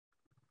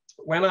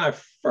when I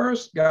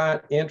first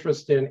got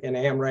interested in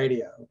ham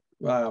radio,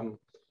 um,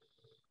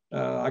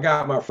 I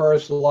got my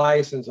first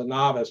license, a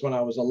novice, when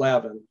I was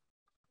 11.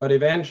 But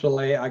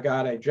eventually I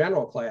got a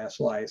general class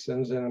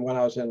license. And when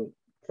I was in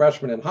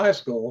freshman in high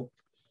school,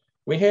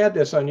 we had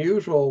this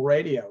unusual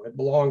radio. It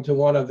belonged to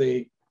one of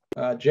the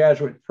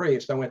Jesuit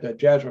priests. I went to a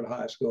Jesuit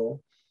high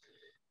school,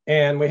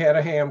 and we had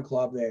a ham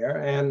club there.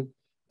 And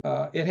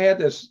it had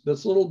this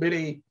little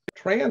bitty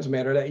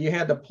transmitter that you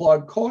had to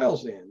plug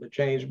coils in to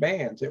change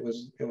bands. It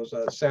was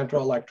a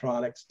Central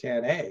Electronics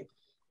 10A.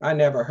 I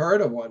never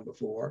heard of one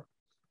before.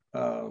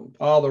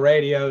 All the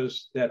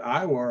radios that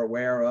I were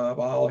aware of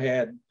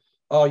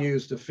all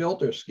used a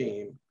filter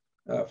scheme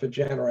for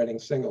generating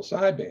single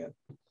sideband.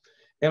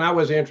 And I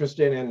was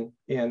interested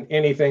in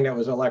anything that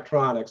was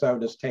electronics. I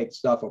would just take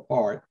stuff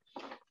apart.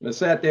 The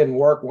set didn't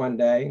work one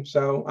day,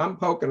 so I'm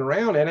poking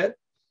around in it.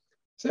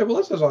 I said, well,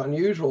 this is an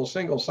unusual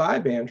single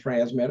sideband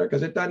transmitter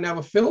because it doesn't have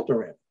a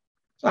filter in it.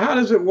 So how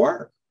does it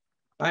work?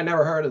 I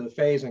never heard of the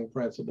phasing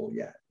principle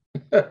yet.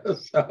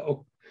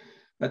 So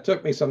it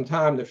took me some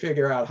time to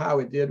figure out how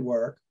it did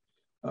work.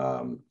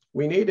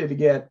 We needed to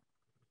get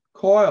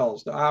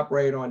coils to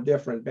operate on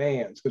different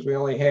bands because we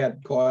only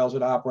had coils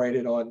that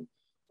operated on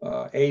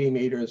 80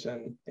 meters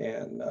and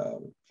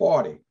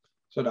 40.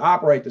 So to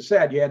operate the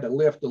set, you had to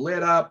lift the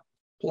lid up,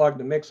 plug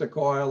the mixer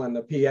coil and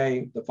the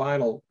PA, the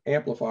final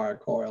amplifier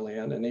coil in,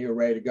 and then you're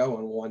ready to go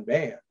on one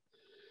band.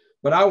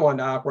 But I wanted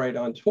to operate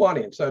on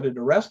 20, and so did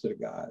the rest of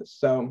the guys.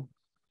 So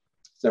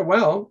I said,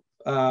 well,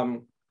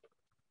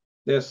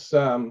 this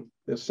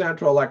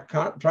Central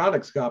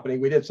Electronics company,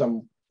 we did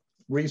some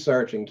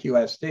research in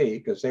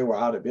QSD because they were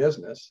out of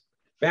business,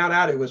 found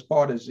out it was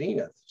part of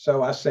Zenith.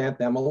 So I sent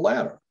them a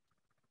letter.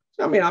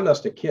 I mean, I'm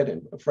just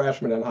a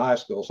freshman in high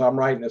school. So I'm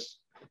writing this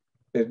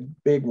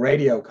big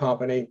radio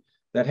company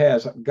that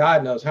has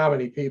God knows how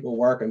many people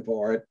working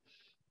for it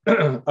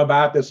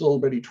about this little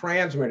bitty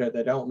transmitter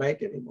they don't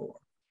make anymore.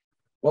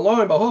 Well, lo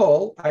and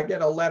behold, I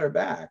get a letter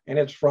back, and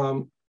it's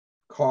from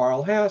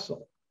Carl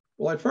Hassel.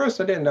 Well, at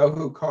first I didn't know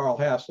who Carl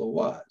Hassel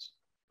was.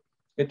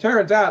 It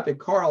turns out that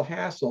Carl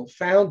Hassel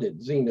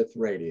founded Zenith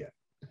Radio.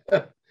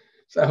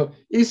 So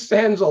he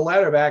sends a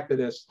letter back to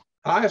this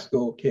high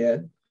school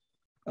kid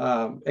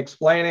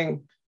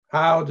explaining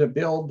how to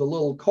build the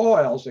little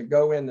coils that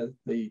go in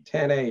the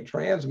 10A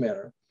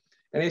transmitter.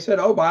 And he said,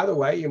 oh, by the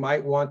way, you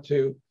might want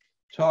to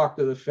talk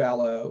to the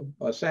fellow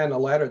or send a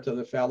letter to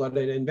the fellow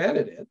that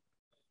invented it.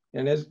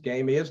 And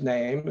gave me his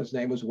name. His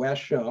name was Wes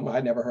Schrum.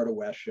 I'd never heard of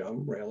Wes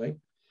Schrum, really.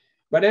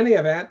 But in any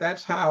event,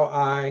 that's how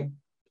I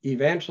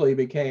eventually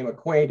became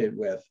acquainted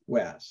with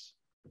Wes.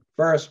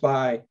 First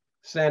by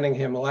sending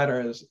him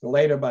letters,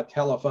 later by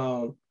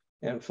telephone,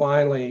 and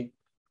finally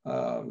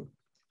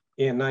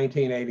in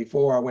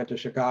 1984, I went to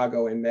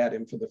Chicago and met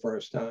him for the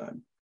first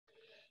time.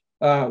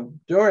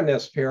 During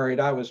this period,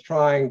 I was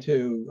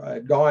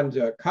I'd gone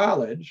to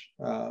college.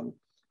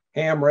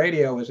 Ham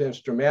radio was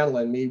instrumental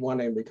in me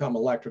wanting to become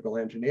an electrical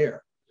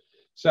engineer.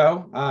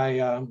 So I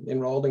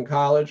enrolled in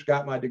college,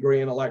 got my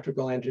degree in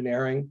electrical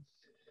engineering,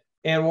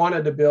 and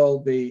wanted to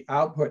build the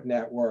output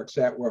networks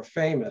that were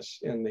famous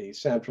in the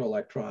Central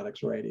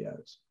Electronics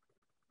radios.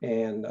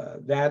 And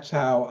that's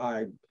how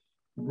I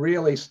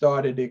really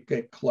started to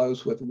get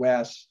close with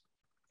Wes.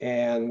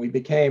 And we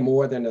became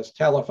more than as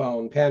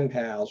telephone pen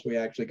pals. We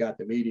actually got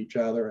to meet each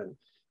other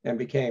and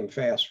became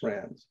fast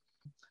friends.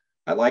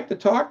 I'd like to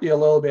talk to you a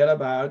little bit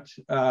about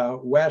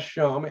Wes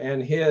Schrum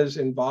and his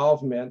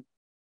involvement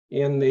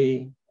in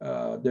the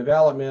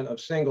development of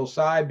single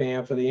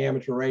sideband for the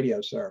amateur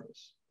radio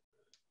service.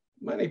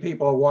 Many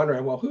people are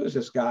wondering, well, who is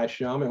this guy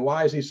Schrum and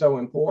why is he so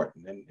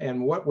important?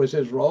 And what was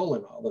his role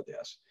in all of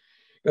this?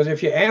 Because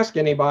if you ask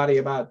anybody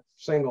about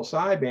single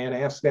sideband,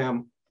 ask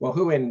them, well,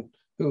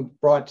 who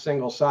brought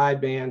single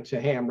sideband to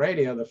ham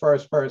radio, the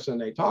first person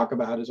they talk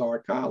about is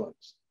Art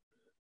Collins.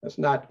 That's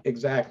not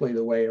exactly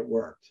the way it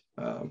worked.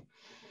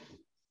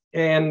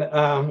 Yeah,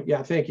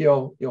 I think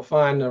you'll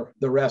find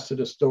the rest of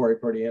the story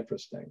pretty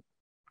interesting.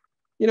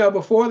 You know,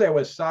 before there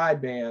was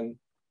sideband,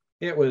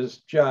 it was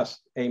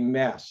just a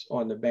mess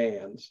on the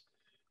bands.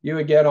 You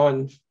would get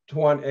on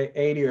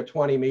 80 or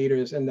 20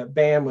 meters and the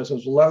band was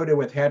loaded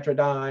with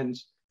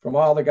heterodynes from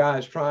all the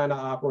guys trying to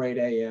operate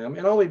AM,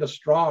 and only the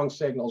strong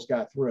signals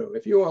got through.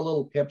 If you were a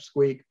little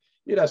pipsqueak,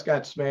 you just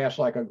got smashed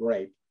like a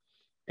grape.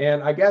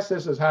 And I guess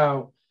this is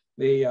how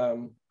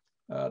the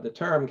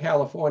term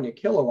California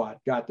kilowatt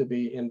got to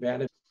be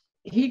invented.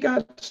 He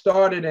got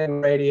started in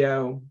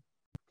radio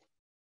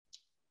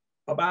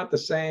about the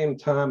same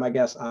time, I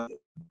guess,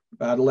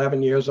 about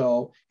 11 years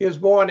old. He was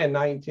born in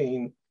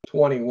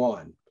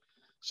 1921.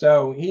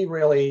 So he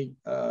really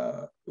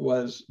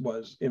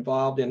was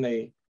involved in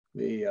the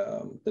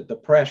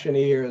Depression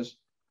years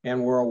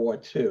and World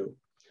War II.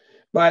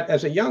 But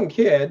as a young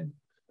kid,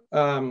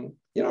 you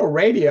know,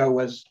 radio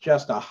was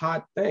just a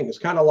hot thing. It's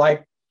kind of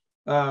like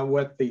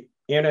what the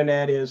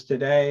internet is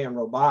today and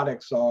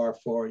robotics are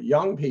for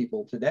young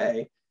people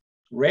today.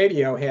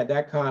 Radio had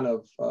that kind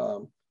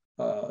of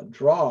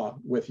draw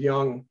with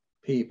young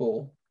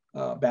people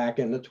back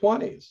in the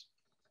 20s.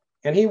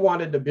 And he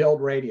wanted to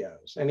build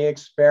radios, and he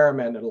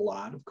experimented a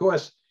lot. Of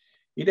course,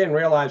 he didn't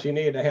realize you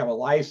needed to have a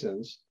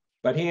license,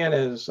 but he and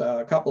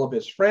a couple of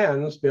his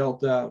friends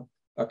built a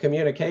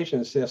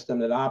communication system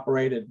that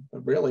operated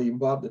really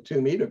above the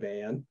 2-meter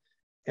band.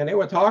 And they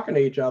were talking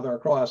to each other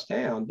across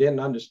town, didn't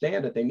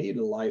understand that they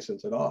needed a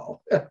license at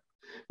all.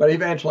 But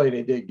eventually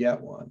they did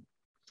get one.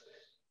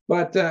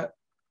 But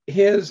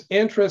his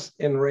interest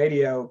in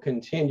radio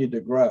continued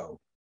to grow.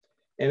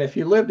 And if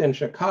you lived in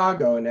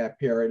Chicago in that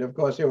period, of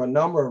course, there were a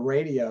number of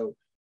radio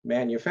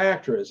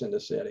manufacturers in the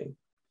city.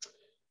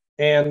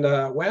 And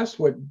Wes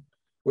would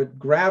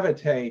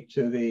gravitate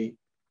to the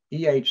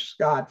E.H.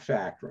 Scott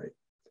factory.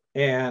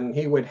 And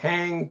he would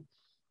hang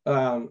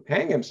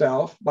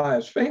himself by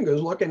his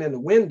fingers looking in the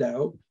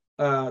window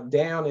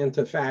down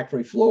into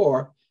factory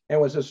floor,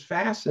 and was just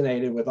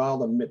fascinated with all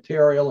the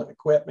material and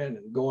equipment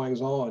and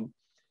goings on.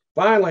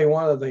 Finally,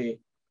 one of the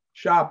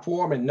shop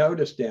foremen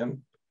noticed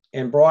him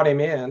and brought him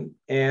in,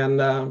 and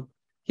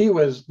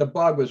the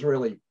bug was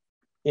really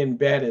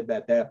embedded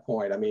at that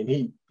point. I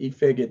mean, he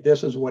figured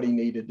this is what he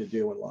needed to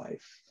do in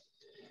life.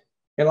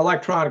 And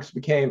electronics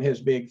became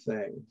his big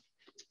thing.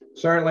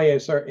 Certainly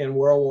in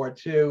World War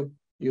II,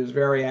 he was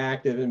very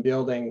active in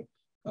building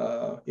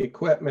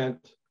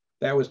equipment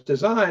that was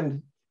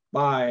designed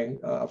by,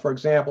 for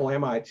example,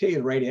 MIT,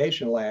 the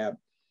radiation lab,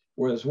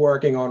 was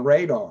working on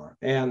radar.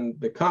 And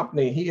the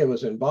company he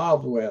was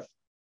involved with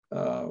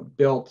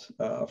built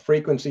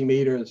frequency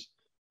meters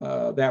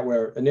that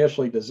were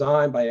initially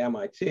designed by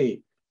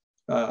MIT,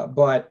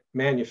 but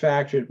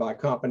manufactured by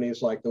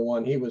companies like the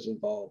one he was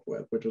involved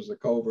with, which was the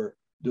Covert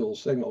Dual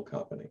Signal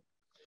Company.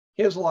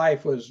 His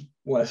life was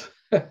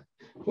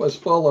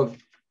full of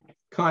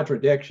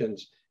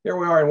contradictions. Here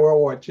we are in World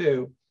War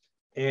II,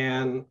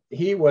 and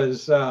he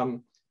was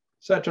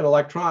such an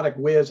electronic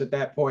whiz at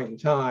that point in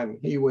time.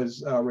 He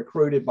was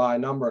recruited by a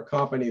number of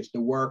companies to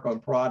work on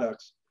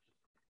products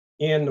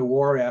in the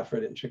war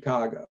effort in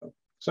Chicago.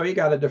 So he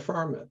got a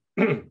deferment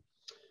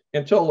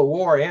until the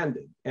war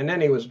ended, and then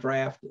he was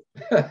drafted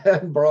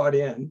and brought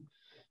in.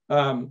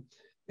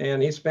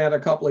 And he spent a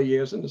couple of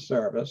years in the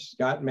service,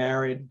 got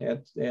married,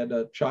 had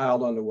a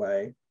child on the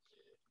way,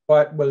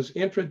 but was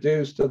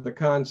introduced to the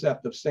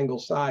concept of single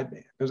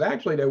sideband, because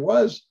actually there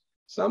was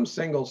some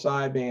single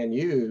sideband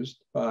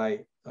used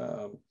by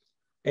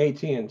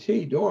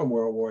AT&T during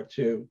World War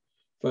II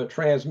for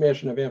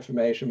transmission of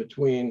information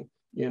between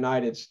the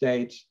United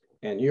States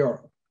and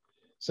Europe.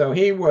 So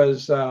he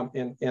was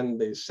in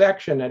the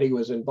section that he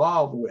was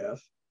involved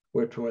with,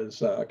 which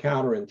was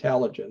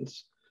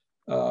counterintelligence.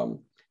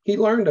 He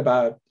learned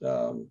about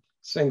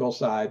single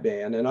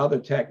sideband and other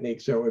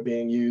techniques that were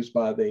being used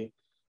by the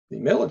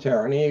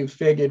military. And he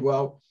figured,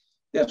 well,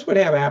 this would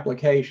have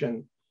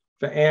application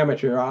for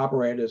amateur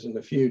operators in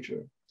the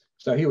future.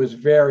 So he was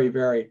very,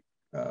 very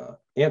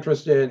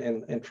interested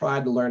and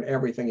tried to learn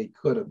everything he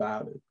could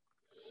about it.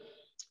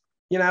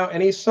 You know,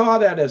 and he saw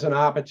that as an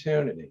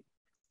opportunity.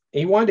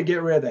 He wanted to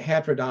get rid of the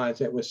heterodynes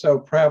that was so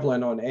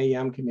prevalent on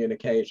AM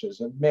communications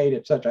and made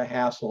it such a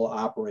hassle to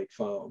operate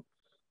phone.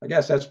 I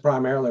guess that's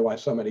primarily why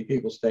so many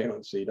people stayed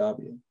on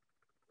CW.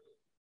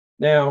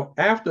 Now,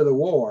 after the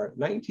war,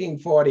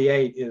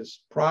 1948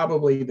 is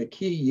probably the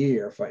key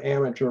year for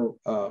amateur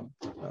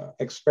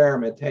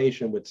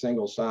experimentation with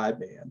single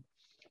sideband.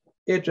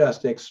 It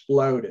just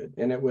exploded,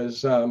 and it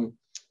was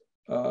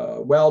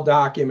well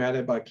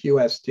documented by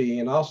QST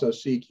and also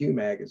CQ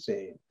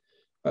magazine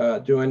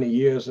during the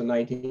years of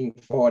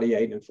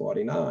 1948 and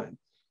 49.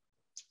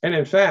 And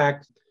in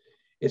fact,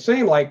 it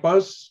seemed like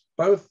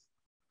both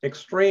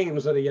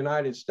extremes of the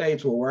United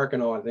States were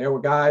working on it. There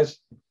were guys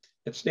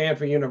at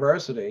Stanford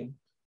University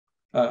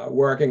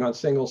working on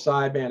single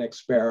sideband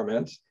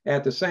experiments.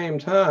 At the same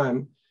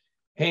time,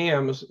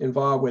 hams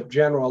involved with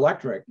General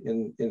Electric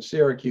in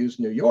Syracuse,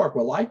 New York,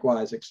 were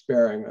likewise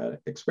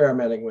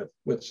experimenting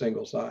with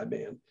single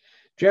sideband.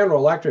 General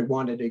Electric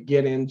wanted to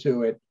get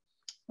into it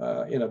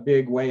in a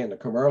big way in the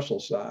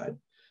commercial side.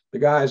 The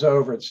guys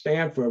over at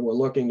Stanford were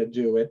looking to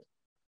do it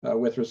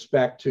with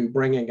respect to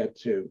bringing it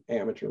to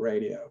amateur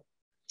radio.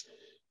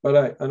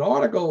 But an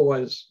article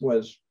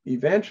was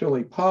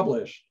eventually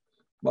published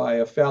by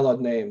a fellow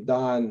named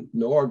Don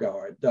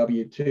Norgard,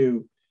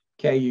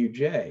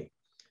 W2KUJ,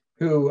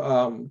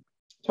 who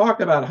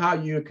talked about how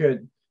you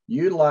could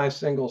utilize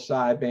single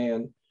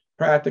sideband,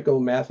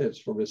 practical methods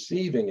for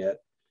receiving it.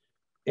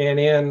 And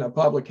in a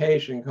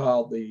publication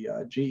called the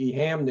GE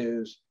Ham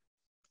News,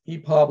 he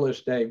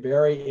published a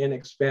very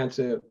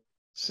inexpensive,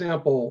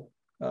 simple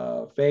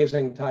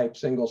phasing type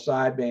single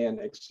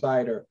sideband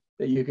exciter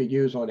that you could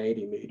use on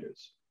 80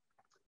 meters.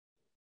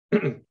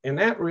 And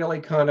that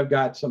really kind of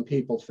got some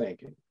people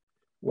thinking.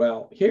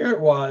 Well, here it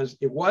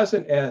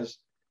wasn't as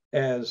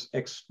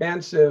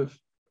expensive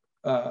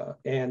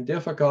and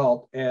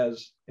difficult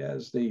as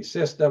the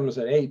systems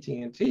that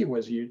AT&T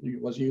was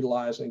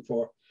utilizing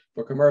for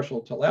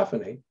commercial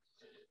telephony.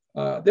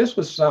 This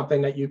was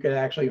something that you could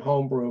actually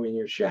homebrew in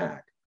your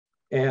shack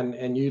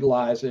and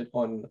utilize it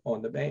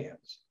on the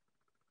bands.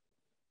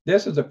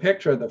 This is a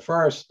picture of the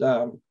first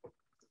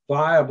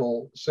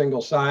viable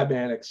single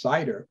sideband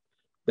exciter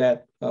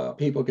that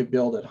people could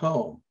build at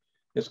home.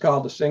 It's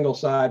called the single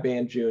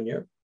sideband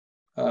Junior.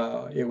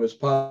 It was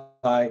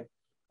published by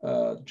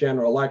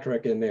General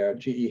Electric in their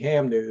GE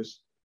Ham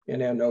News in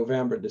their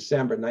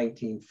November-December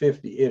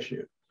 1950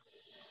 issue.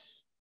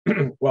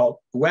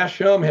 Well, Wes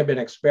Schrum had been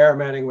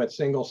experimenting with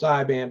single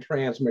sideband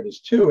transmitters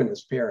too in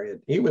this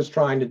period. He was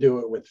trying to do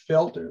it with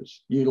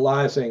filters,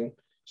 utilizing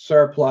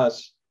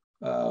surplus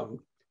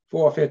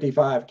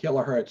 455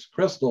 kilohertz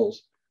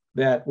crystals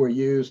that were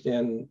used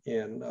in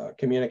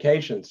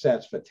communication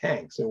sets for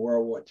tanks in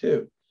World War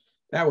II.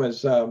 That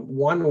was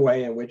one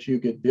way in which you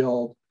could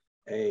build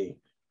a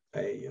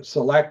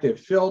selective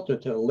filter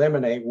to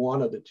eliminate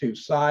one of the two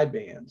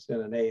sidebands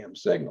in an AM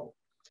signal.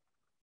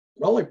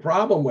 The only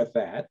problem with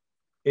that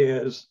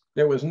is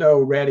there was no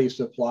ready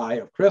supply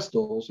of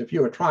crystals. If you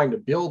were trying to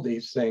build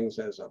these things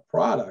as a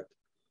product,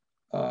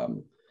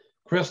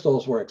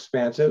 crystals were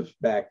expensive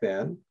back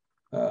then,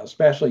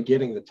 especially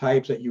getting the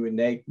types that you would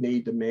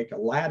need to make a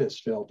lattice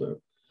filter.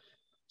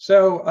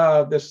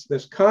 So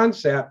this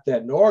concept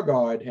that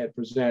Norgard had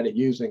presented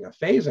using a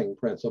phasing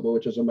principle,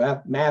 which is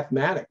a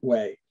mathematic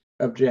way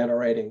of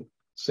generating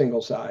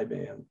single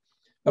sideband,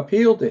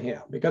 appealed to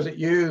him because it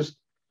used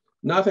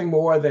nothing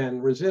more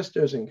than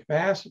resistors and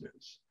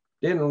capacitors.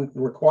 Didn't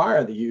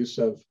require the use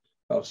of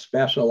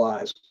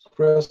specialized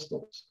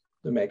crystals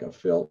to make a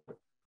filter.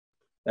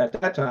 At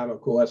that time,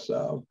 of course,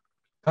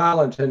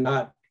 Collins had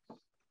not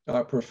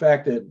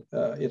perfected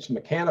its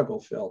mechanical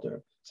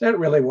filter, so that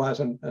really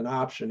wasn't an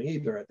option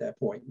either at that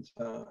point in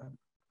time.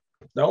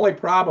 The only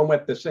problem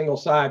with the single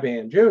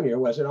sideband Junior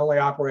was it only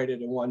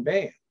operated in one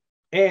band.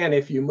 And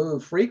if you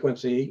move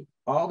frequency,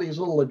 all these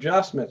little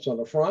adjustments on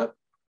the front,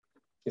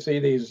 you see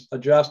these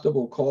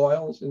adjustable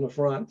coils in the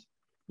front,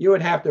 you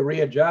would have to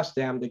readjust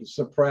them to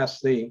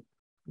suppress the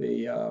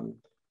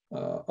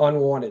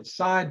unwanted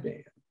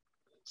sideband.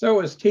 So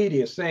it was a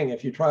tedious thing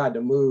if you tried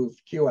to move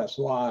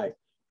QSY,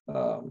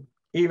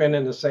 even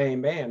in the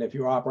same band, if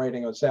you're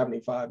operating on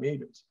 75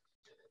 meters.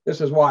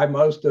 This is why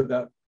most of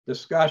the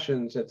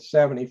discussions at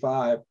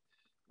 75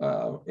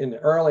 in the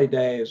early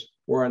days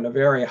were in the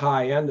very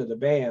high end of the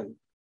band.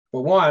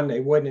 For one, they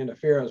wouldn't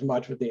interfere as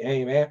much with the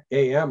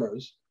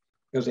AMers,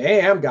 because the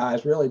AM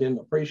guys really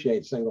didn't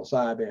appreciate single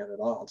sideband at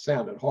all. It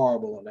sounded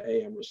horrible on the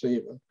AM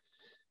receiver.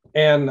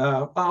 And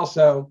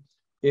also,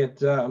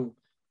 the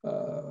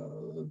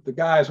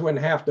guys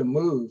wouldn't have to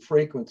move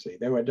frequency.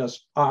 They would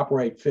just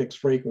operate fixed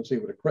frequency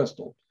with a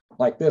crystal.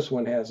 Like this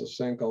one has a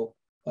single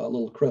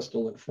little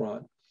crystal in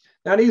front.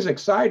 Now, these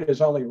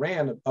exciters only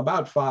ran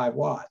about 5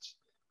 watts.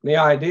 And the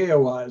idea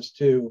was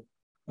to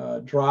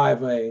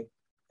drive a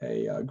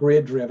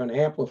grid-driven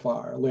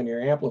amplifier, a linear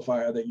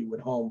amplifier that you would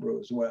homebrew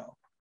as well.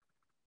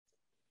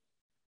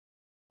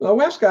 Well,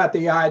 Wes got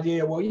the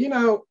idea, well, you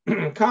know,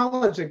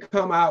 Collins had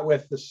come out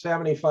with the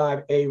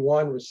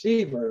 75A1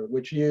 receiver,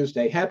 which used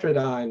a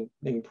heterodyne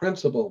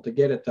principle to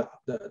get it to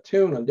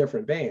tune on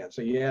different bands.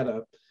 So you had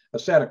a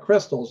set of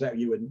crystals that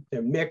you would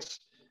mix,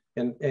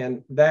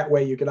 and that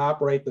way you could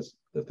operate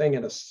the thing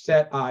in a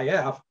set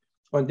IF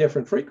on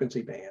different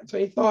frequency bands. So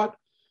he thought,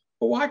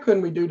 well, why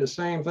couldn't we do the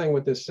same thing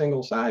with this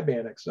single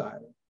sideband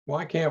exciter?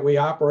 Why can't we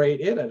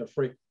operate it at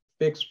a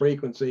fixed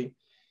frequency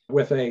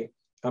with a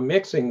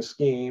mixing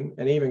scheme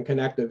and even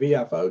connect a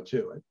VFO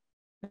to it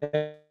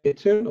and get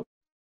tunable?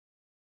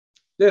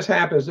 This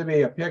happens to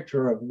be a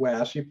picture of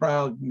Wes.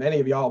 Many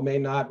of y'all may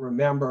not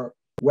remember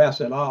Wes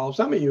at all.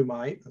 Some of you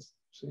might.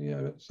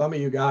 Some of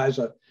you guys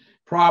are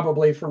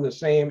probably from the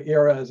same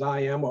era as I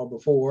am or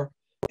before,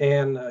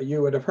 and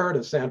you would have heard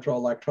of Central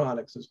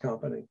Electronics'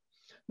 company.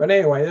 But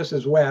anyway, this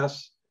is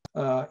Wes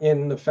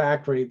in the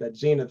factory that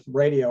Zenith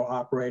Radio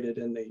operated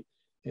in the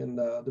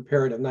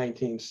period of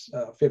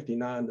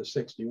 1959 to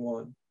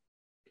 61.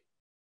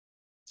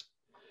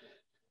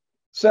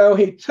 So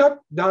he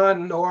took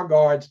Don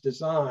Norgard's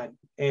design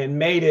and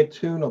made it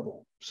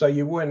tunable, so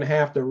you wouldn't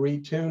have to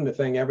retune the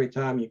thing every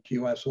time you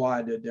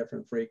QSY to a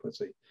different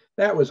frequency.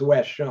 That was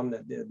Wes Schrum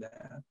that did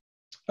that.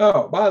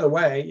 Oh, by the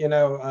way, you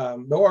know,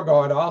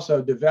 Norgard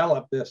also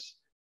developed this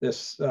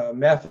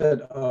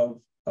method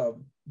of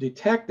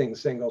detecting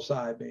single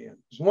sideband.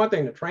 It's one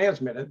thing to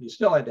transmit it, you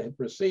still had to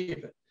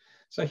receive it.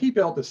 So he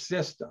built a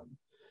system.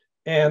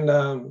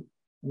 And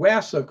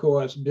Wes, of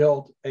course,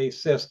 built a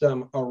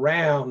system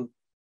around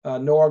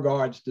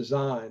Norgard's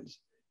designs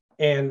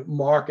and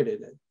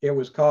marketed it. It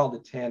was called the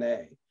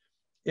 10A.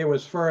 It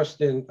was first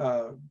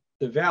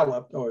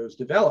developed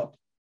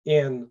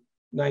in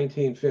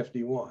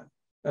 1951.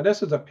 Now,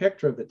 this is a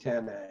picture of the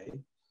 10A.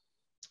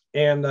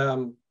 And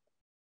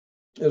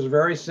it was a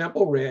very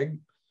simple rig.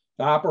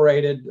 It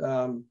operated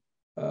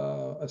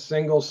a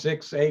single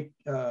 6/8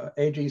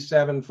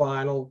 AG7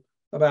 final,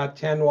 about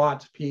 10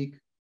 watts peak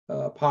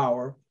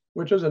power,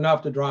 which was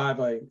enough to drive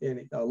a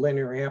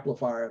linear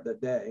amplifier of the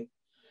day.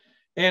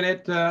 And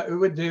it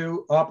would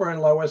do upper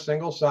and lower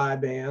single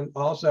sideband.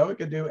 Also, it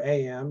could do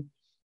AM.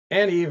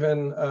 And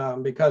even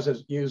because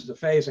it used the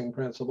phasing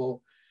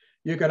principle,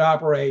 you could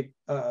operate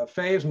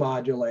phase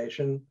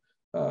modulation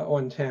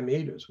on 10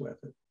 meters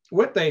with it.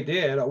 what they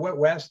did, or what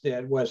Wes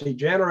did, was he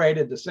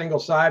generated the single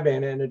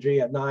sideband energy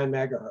at 9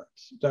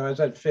 megahertz. So it's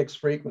at fixed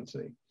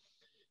frequency.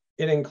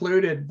 It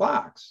included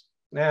Vox.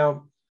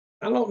 Now,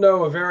 I don't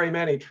know of very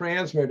many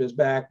transmitters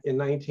back in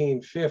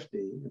 1950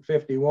 and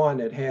 51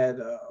 that had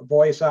a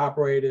voice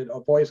operated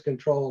or voice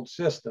controlled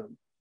system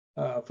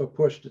for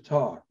push to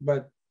talk,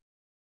 but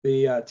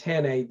the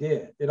 10A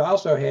did. It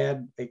also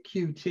had a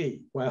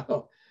QT.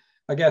 Well,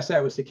 I guess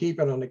that was to keep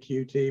it on the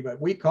QT,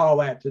 but we call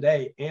that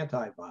today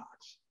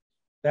anti-Vox.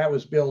 That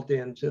was built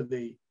into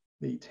the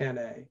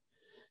 10A.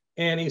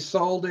 And he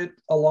sold it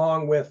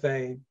along with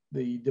the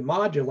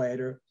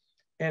demodulator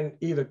in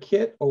either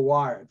kit or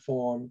wired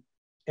form,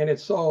 and it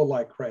sold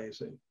like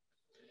crazy.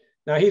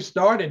 Now, he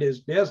started his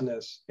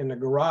business in the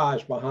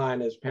garage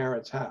behind his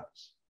parents'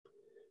 house.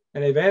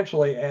 And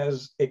eventually,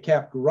 as it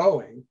kept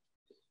growing,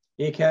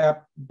 he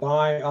kept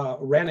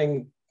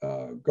renting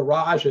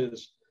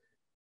garages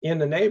in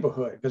the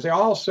neighborhood because they're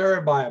all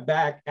served by a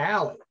back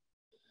alley.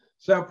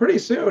 So pretty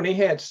soon he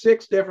had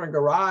 6 different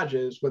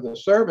garages with a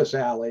service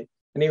alley,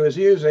 and he was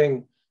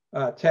using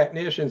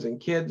technicians and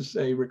kids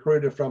he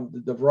recruited from the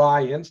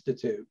DeVry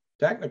Institute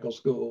Technical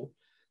School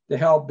to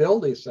help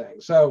build these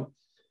things. So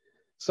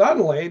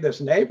suddenly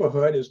this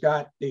neighborhood has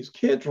got these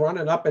kids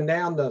running up and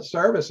down the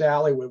service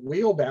alley with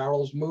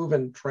wheelbarrows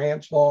moving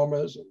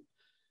transformers and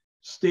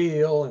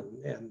steel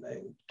and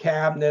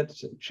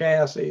cabinets and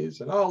chassis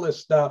and all this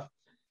stuff.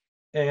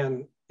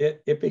 And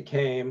it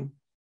became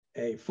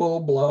a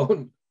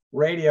full-blown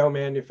radio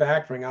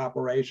manufacturing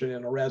operation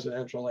in a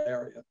residential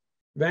area.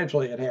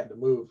 Eventually it had to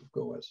move, of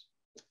course.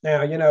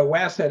 Now, you know,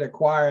 Wes had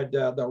acquired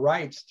the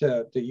rights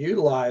to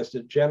utilize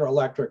the General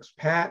Electric's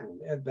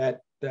patent, and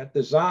that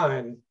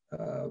design,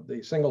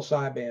 the single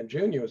sideband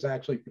junior, was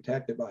actually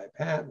protected by a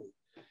patent.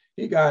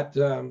 He got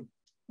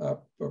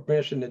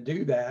permission to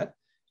do that.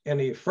 And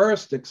the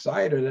first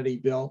exciter that he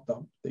built,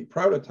 the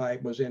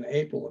prototype, was in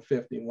April of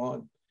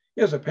 51.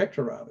 Here's a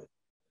picture of it.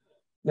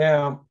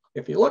 Now,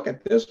 if you look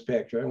at this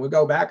picture, and we'll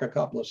go back a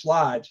couple of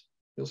slides,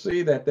 you'll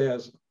see that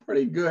there's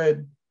pretty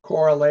good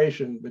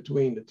correlation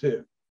between the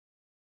two.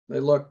 They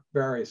look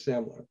very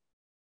similar.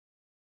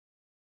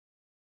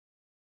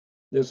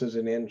 This is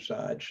an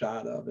inside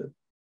shot of it.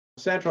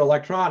 Central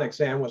Electronics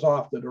then was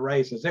off to the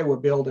races. They were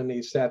building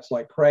these sets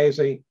like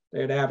crazy.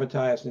 They had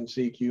advertised in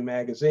CQ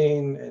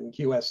magazine and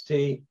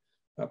QST.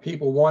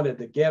 People wanted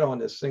to get on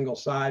this single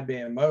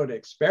sideband mode to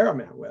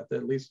experiment with.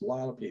 At least a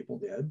lot of people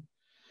did.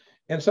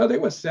 And so they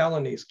were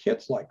selling these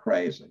kits like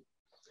crazy.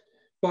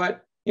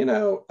 But, you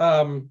know,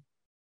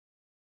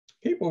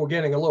 people were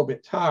getting a little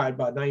bit tired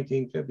by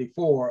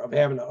 1954 of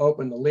having to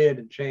open the lid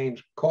and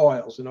change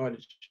coils in order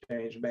to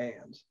change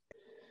bands.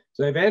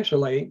 So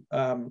eventually,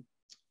 the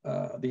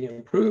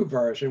improved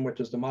version, which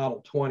is the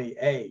Model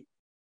 20A,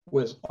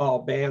 was all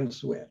band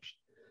switched.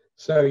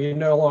 So you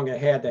no longer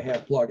had to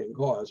have plug-in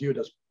coils. You would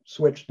just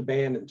switch the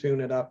band and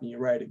tune it up and you're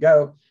ready to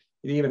go.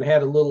 It even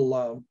had a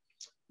little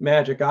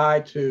magic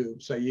eye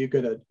tube, so you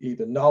could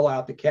either null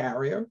out the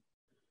carrier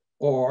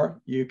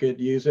or you could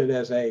use it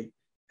as a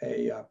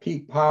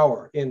peak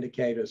power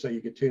indicator so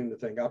you could tune the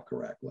thing up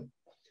correctly.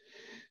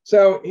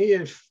 So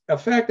he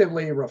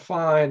effectively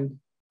refined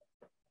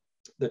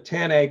the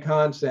 10A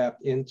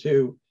concept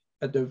into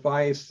a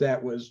device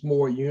that was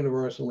more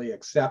universally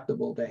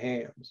acceptable to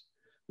hams,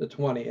 the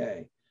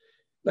 20A.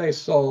 They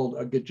sold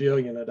a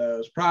gajillion of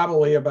those,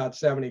 probably about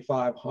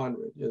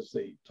 7,500 is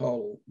the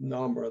total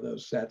number of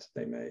those sets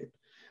they made.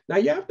 Now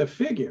you have to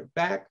figure,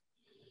 back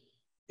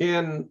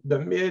in the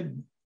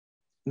mid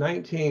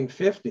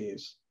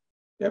 1950s,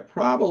 there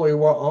probably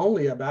were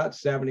only about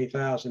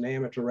 70,000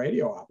 amateur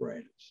radio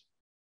operators.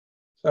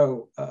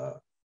 So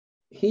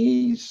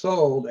he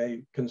sold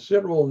a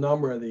considerable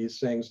number of these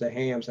things to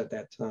hams at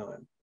that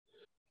time.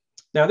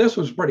 Now this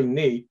was pretty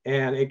neat,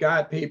 and it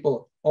got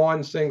people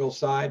on single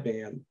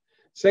sideband.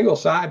 Single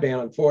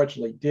sideband,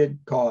 unfortunately, did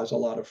cause a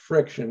lot of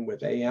friction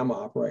with AM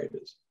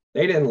operators.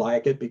 They didn't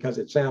like it because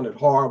it sounded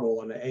horrible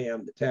on the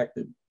AM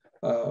detected,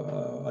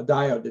 a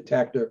diode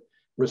detector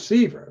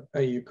receiver.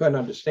 You couldn't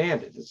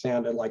understand it. It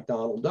sounded like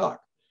Donald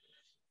Duck.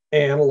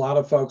 And a lot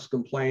of folks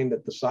complained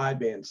that the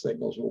sideband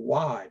signals were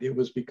wide. It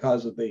was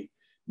because of the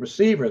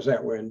receivers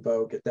that were in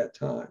vogue at that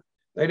time.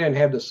 They didn't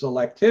have the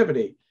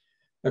selectivity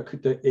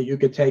that you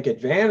could take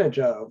advantage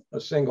of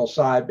a single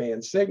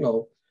sideband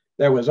signal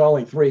that was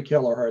only 3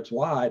 kilohertz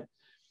wide.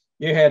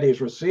 You had these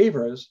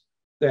receivers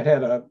that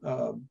had a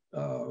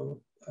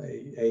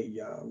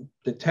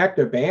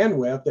detector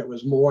bandwidth that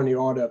was more in the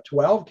order of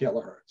 12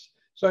 kilohertz.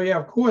 So yeah,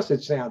 of course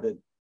it sounded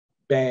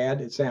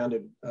bad. It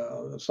sounded,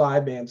 a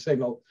sideband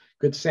signal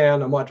could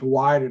sound much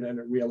wider than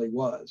it really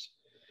was.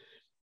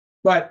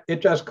 But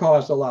it just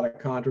caused a lot of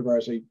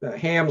controversy.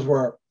 Hams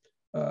were,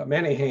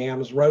 many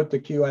hams wrote the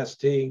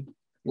QST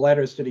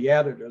letters to the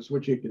editors,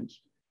 which you can,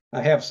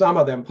 I have some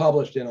of them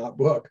published in our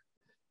book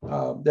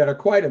that are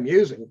quite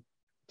amusing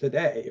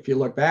today. If you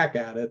look back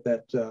at it,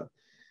 that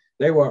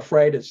they were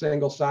afraid that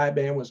single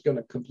sideband was going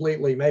to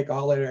completely make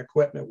all their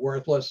equipment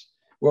worthless.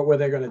 What were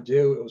they going to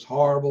do? It was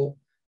horrible,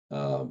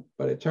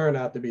 but it turned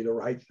out to be the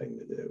right thing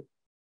to do.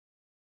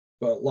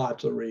 for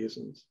lots of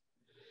reasons.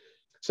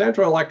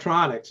 Central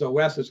Electronics, so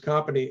Wes's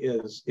company,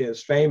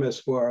 is famous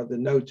for the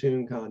no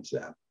tune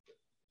concept.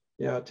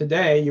 You know,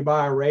 today you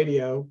buy a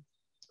radio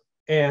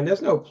and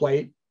there's no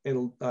plate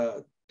in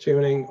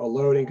tuning or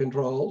loading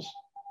controls.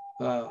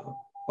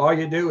 All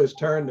you do is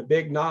turn the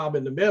big knob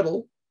in the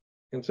middle.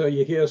 And so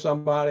you hear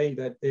somebody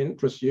that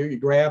interests you, you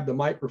grab the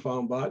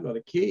microphone button or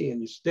the key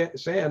and you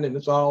send, and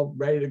it's all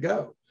ready to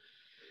go.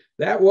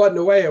 That wasn't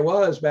the way it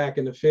was back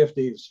in the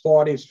 50s,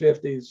 40s,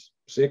 50s,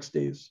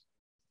 60s.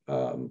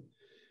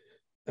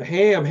 A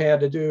ham had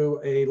to do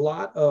a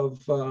lot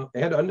of,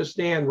 had to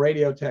understand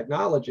radio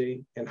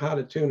technology and how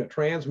to tune a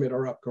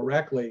transmitter up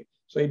correctly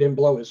so he didn't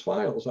blow his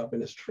files up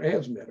in his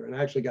transmitter and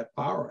actually got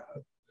power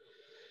out.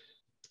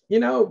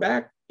 You know,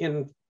 back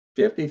in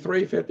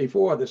 53,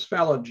 54, this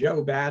fellow,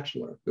 Joe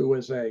Batchelor, who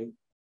was a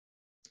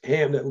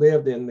ham that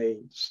lived in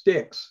the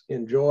sticks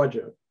in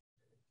Georgia,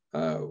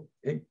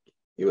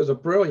 he was a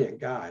brilliant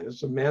guy.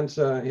 This is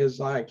Mensa, his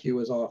IQ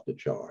was off the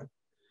chart.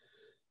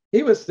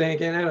 He was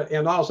thinking,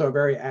 and also a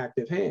very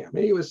active ham,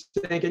 and he was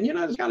thinking, you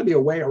know, there's got to be a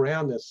way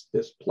around this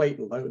plate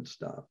and load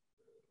stuff.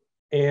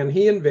 And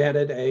he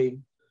invented a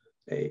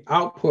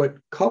output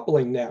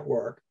coupling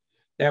network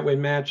that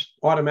would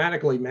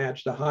automatically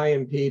match the high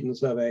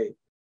impedance of a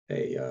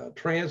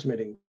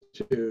transmitting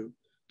to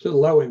the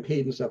low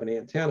impedance of an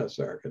antenna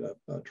circuit,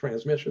 a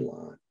transmission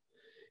line.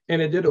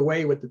 And it did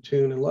away with the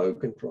tune and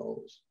load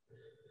controls.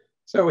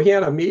 So he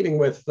had a meeting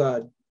with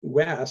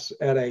Wes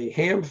at a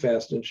ham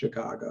fest in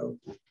Chicago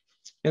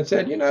and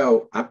said, you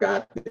know, I've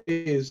got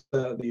these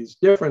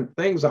different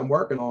things I'm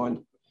working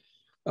on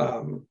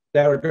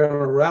that are going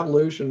to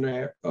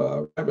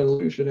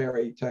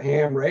revolutionary to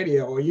ham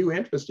radio. Are you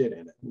interested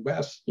in it? And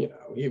Wes, you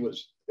know, he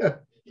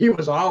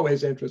was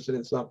always interested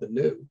in something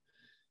new.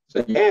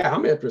 So yeah,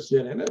 I'm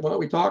interested in it. Why don't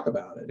we talk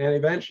about it? And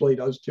eventually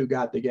those two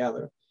got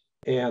together,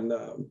 and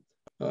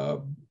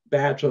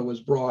Batchelor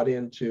was brought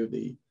into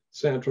the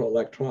Central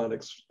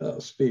Electronics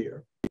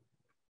sphere.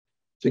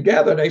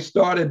 Together, they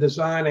started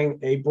designing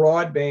a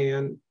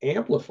broadband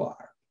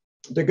amplifier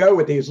to go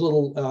with these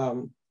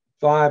little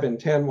 5 and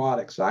 10 watt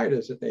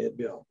exciters that they had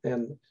built.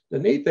 And the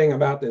neat thing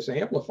about this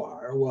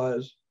amplifier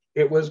was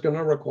it was going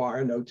to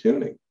require no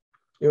tuning.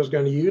 It was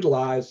going to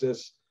utilize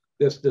this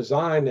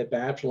design that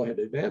Batchelor had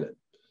invented.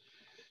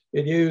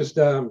 It used,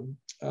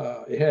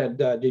 it had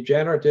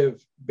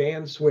degenerative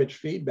band switch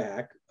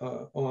feedback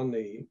on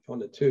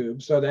the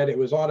tube so that it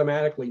was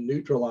automatically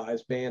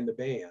neutralized band to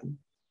band.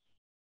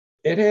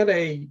 It had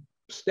a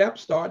step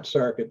start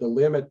circuit to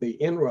limit the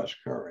inrush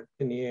current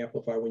in the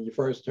amplifier when you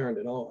first turned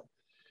it on.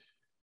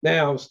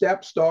 Now,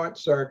 step start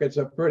circuits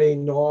are pretty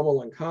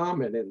normal and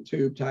common in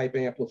tube type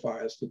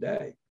amplifiers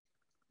today,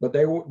 but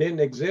they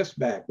didn't exist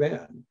back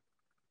then.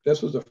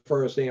 This was the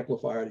first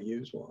amplifier to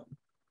use one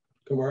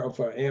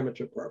for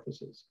amateur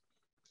purposes.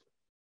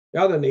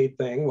 The other neat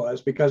thing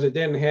was because it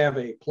didn't have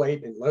a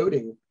plate and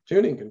loading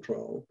tuning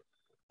control,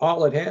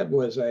 all it had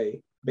was a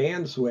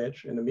band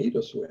switch and a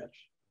meter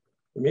switch.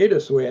 The meter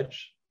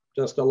switch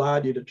just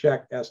allowed you to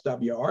check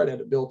SWR. It had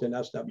a built-in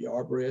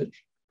SWR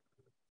bridge.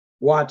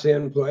 Watts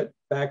input.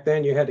 Back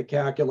then you had to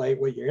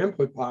calculate what your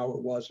input power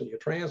was in your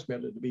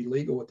transmitter to be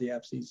legal with the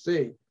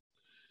FCC.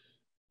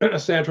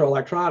 Central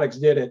Electronics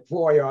did it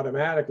for you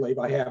automatically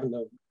by having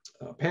the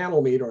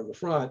panel meter in the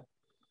front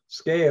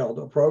scaled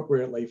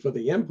appropriately for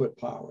the input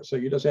power. So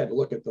you just had to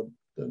look at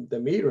the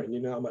meter and you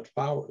know how much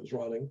power is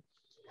running.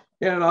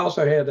 And it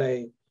also had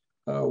a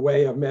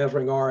way of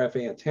measuring RF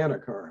antenna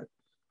current,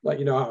 let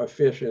you know how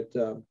efficient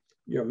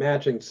your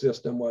matching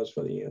system was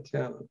for the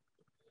antenna.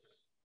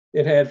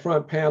 It had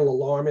front panel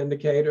alarm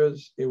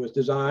indicators. It was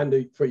designed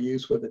for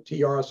use with a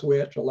TR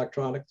switch,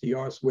 electronic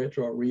TR switch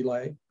or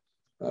relay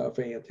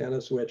for antenna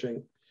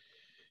switching.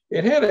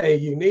 It had a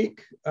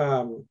unique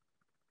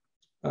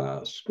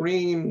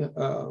screen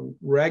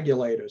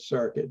regulator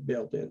circuit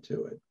built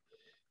into it.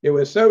 It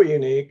was so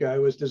unique.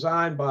 It was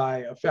designed by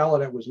a fellow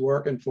that was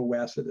working for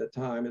Wes at the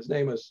time. His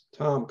name was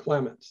Tom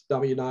Clements,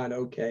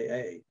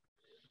 W9OKA.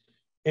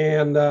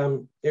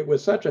 And it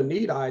was such a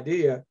neat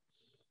idea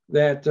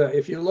that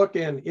if you look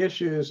in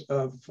issues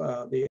of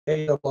the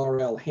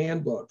ARRL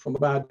handbook from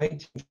about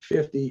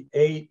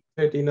 1958,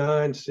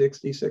 59,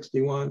 60,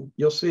 61,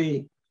 you'll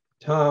see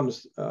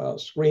Tom's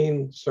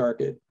screen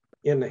circuit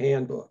in the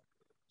handbook.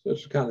 So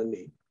it's kind of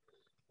neat.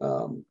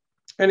 And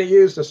it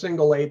used a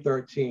single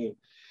 813.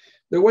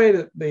 The way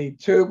that the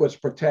tube was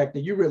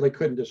protected, you really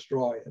couldn't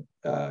destroy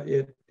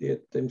it.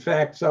 In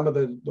fact, some of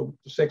the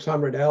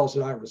 600Ls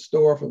that I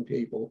restore from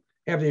people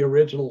have the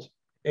original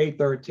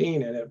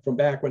 813 in it from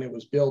back when it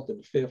was built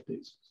in the 50s.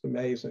 It's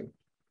amazing.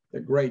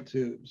 They're great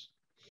tubes.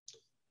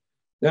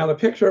 Now the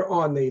picture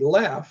on the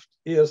left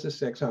is the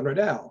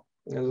 600L.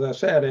 As I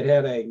said, it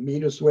had a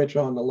meter switch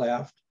on the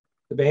left,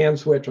 the band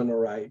switch on the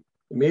right,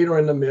 the meter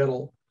in the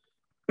middle,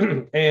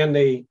 and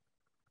the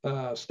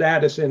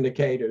status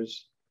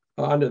indicators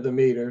under the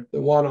meter.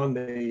 The one on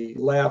the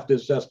left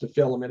is just the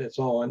filament it's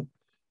on.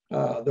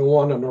 The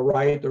one on the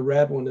right, the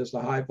red one, is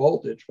the high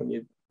voltage when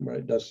you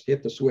just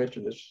hit the switch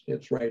and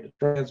it's ready to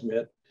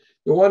transmit.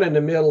 The one in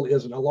the middle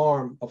is an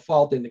alarm, a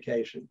fault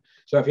indication.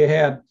 So if you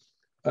had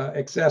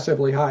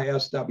excessively high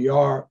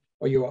SWR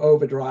or you were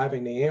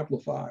overdriving the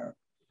amplifier,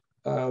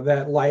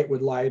 that light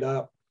would light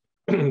up.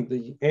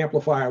 The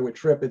amplifier would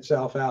trip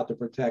itself out to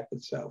protect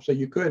itself. So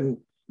you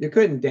couldn't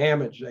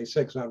damage a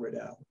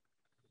 600L.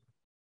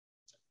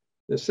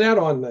 The set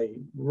on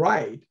the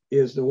right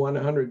is the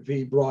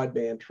 100V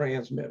broadband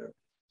transmitter.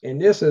 And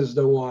this is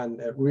the one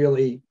that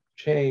really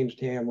changed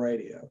ham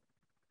radio.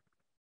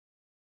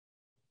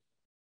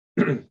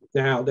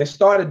 Now, they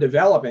started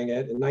developing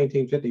it in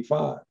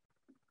 1955.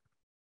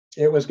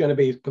 It was going to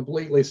be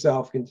completely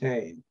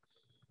self-contained.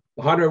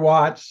 100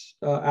 watts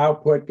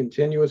output,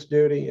 continuous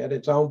duty at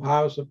its own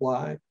power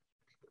supply.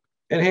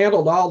 It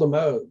handled all the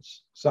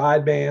modes: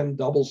 sideband,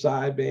 double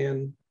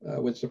sideband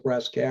with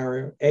suppressed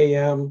carrier,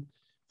 AM,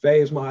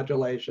 phase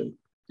modulation,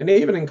 and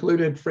even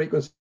included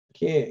frequency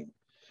keying.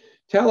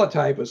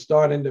 Teletype was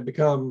starting to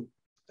become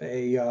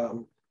a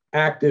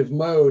active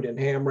mode in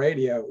ham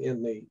radio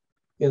in the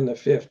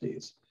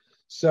 50s.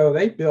 So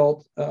they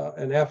built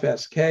an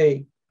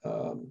FSK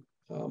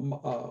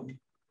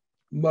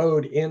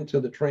mode into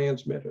the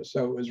transmitter,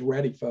 so it was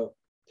ready for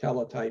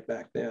teletype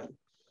back then.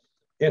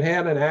 It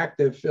had an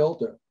active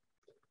filter.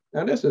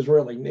 Now this is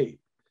really neat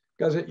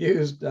because it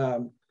used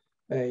there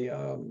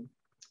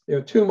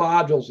are two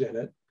modules in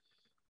it.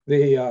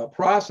 The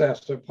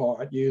processor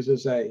part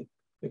uses a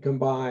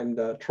combined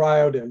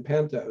triode and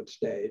pentode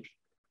stage,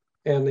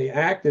 and the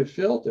active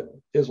filter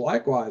is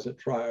likewise a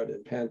triode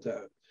and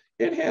pentode.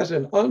 It has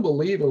an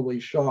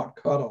unbelievably sharp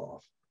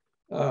cutoff.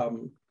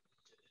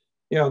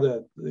 You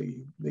know,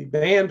 the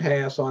band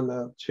pass on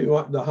the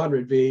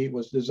 100V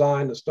was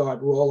designed to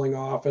start rolling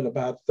off at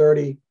about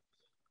 30,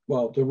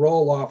 well, to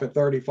roll off at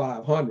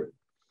 3,500.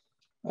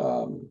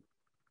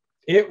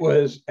 It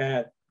was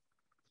at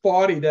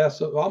 40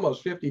 decibels,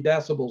 almost 50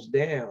 decibels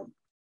down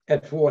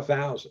at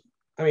 4,000.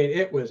 I mean,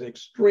 it was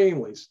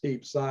extremely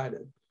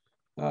steep-sided.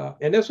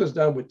 And this was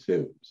done with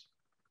tubes,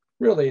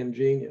 really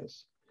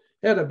ingenious.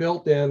 It had a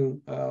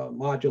built-in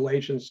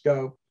modulation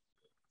scope,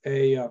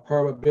 a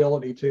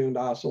permeability tuned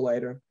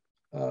oscillator.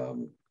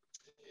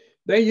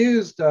 They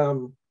used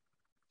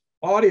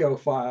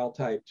audiophile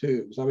type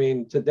tubes. I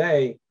mean,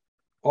 today,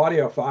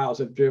 audiophiles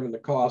have driven the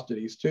cost of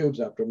these tubes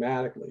up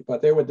dramatically,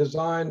 but they were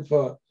designed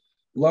for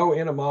low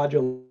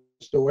intermodule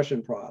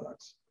distortion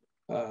products.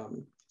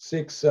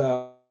 6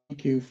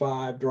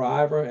 K5EF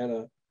driver and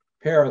a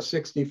pair of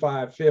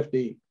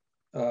 6550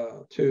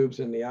 tubes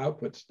in the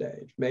output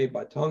stage made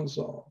by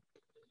Tusa.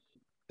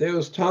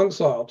 Those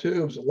Tusa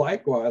tubes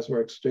likewise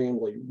were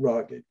extremely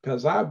rugged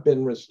because I've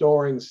been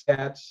restoring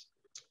sets.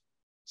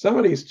 Some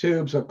of these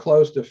tubes are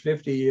close to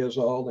 50 years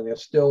old and they've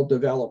still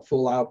developed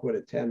full output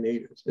at 10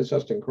 meters. It's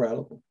just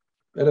incredible.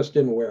 They just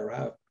didn't wear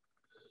out.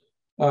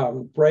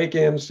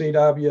 Break-in,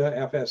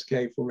 CW,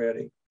 FSK for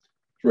ready.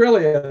 It's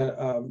really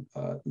a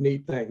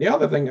neat thing. The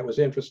other thing that was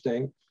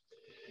interesting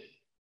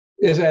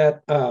is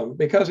that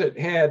because it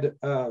had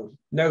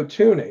no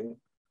tuning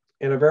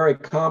and a very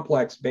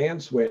complex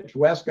band switch,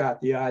 Wes got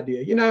the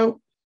idea, you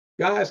know,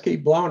 guys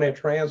keep blowing their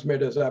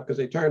transmitters up because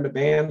they turn the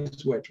band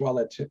switch while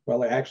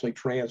they're actually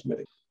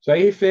transmitting. So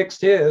he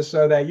fixed his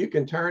so that you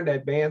can turn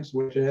that band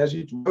switch, and as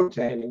you're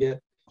rotating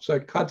it, so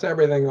it cuts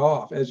everything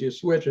off as you're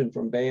switching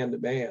from band to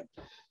band.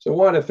 So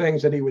one of the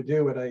things that he would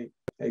do at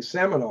a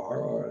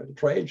seminar or a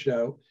trade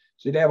show,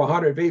 so you'd have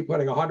 100V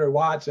putting 100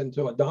 watts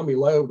into a dummy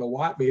load, a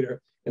watt meter,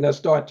 and then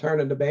start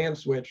turning the band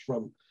switch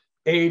from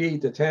 80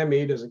 to 10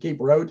 meters and keep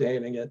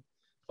rotating it.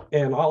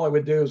 And all it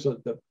would do is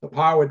the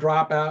power would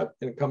drop out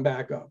and come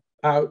back up,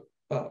 out,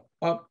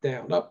 up,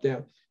 down, up,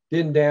 down.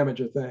 Didn't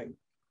damage a thing.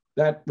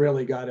 That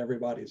really got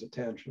everybody's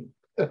attention.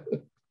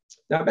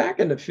 Now, back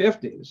in the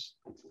 50s,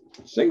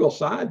 single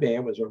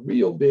sideband was a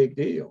real big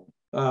deal.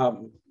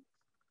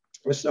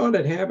 We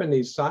started having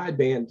these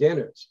sideband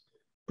dinners,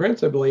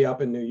 principally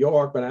up in New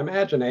York, but I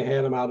imagine they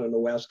had them out on the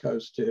West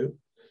Coast too.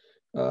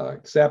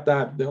 Except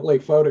the only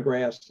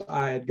photographs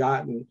I had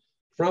gotten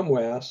from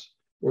Wes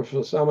were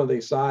for some of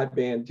these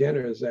sideband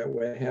dinners that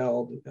were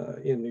held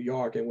in New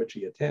York in which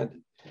he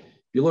attended.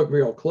 If you look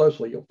real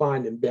closely, you'll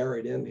find him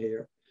buried in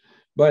here.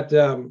 But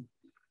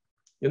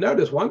you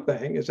notice one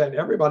thing is that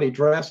everybody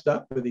dressed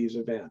up for these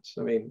events.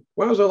 I mean,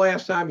 when was the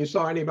last time you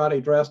saw anybody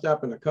dressed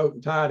up in a coat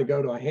and tie to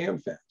go to a ham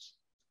fest?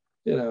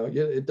 You know,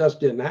 it just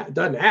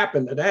doesn't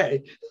happen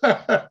today.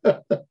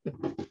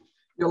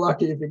 You're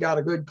lucky if you got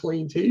a good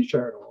clean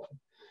t-shirt on.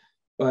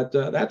 But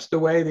that's the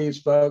way these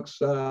folks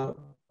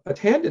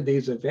attended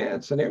these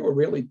events, and they were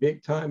really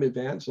big time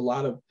events. A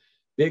lot of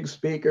big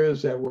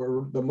speakers that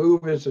were the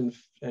movers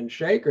and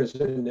shakers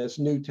in this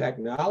new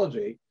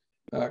technology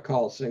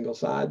called single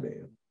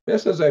sideband.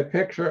 This is a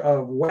picture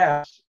of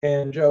Wes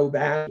and Joe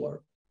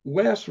Batchelor.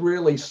 Wes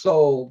really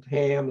sold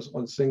hams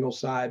on single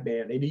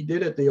sideband, and he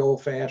did it the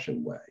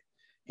old-fashioned way.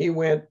 He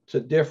went to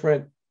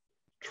different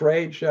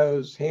trade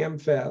shows, ham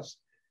fests,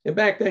 and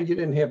back then you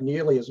didn't have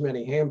nearly as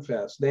many ham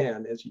fests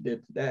then as you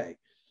did today.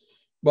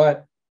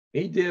 But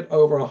he did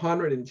over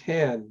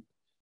 110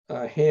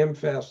 ham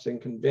fests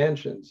and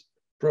conventions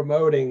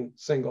promoting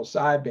single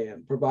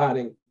sideband,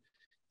 providing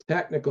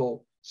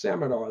technical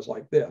seminars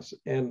like this.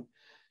 And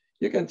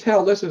you can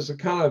tell this is a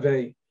kind of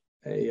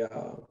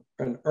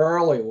an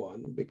early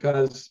one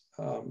because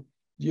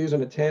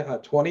using a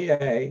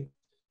 20A.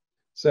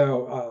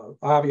 So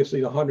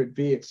obviously the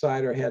 100V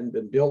exciter hadn't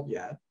been built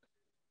yet.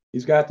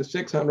 He's got the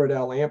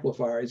 600L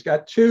amplifier. He's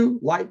got 2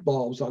 light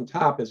bulbs on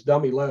top as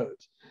dummy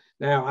loads.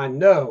 Now I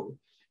know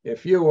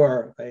if you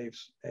were a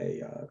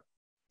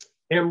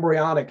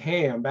embryonic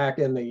ham back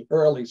in the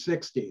early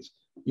 60s,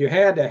 you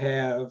had to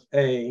have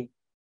a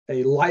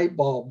light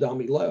bulb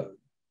dummy load.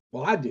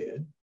 Well, I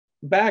did.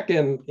 Back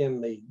in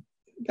the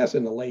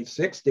late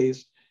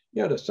 60s,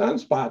 the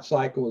sunspot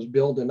cycle was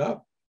building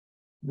up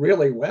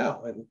really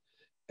well. And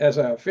as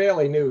a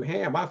fairly new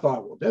ham, I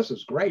thought, well, this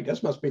is great.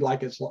 This must be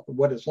like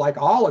what it's like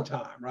all the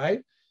time,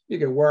 right? You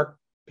can work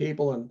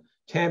people in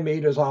 10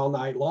 meters all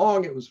night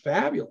long. It was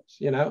fabulous,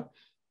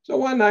 So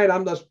one night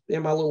I'm just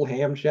in my little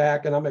ham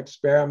shack and I'm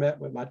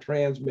experimenting with my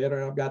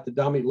transmitter. I've got the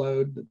dummy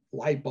load, the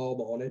light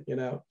bulb on it,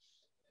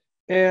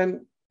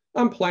 and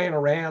I'm playing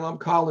around. I'm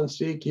calling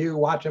CQ,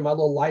 watching my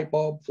little light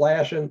bulb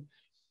flashing.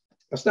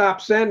 I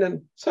stopped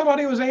sending.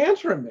 Somebody was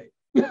answering me.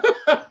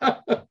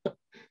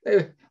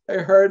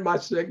 They heard my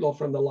signal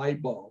from the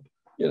light bulb.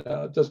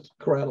 Just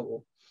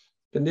incredible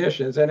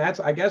conditions. And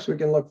I guess we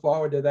can look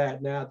forward to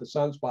that now. The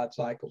sunspot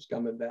cycle's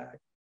coming back.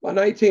 By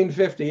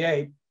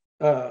 1958,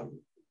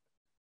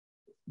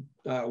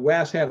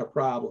 Wes had a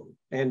problem,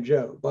 and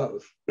Joe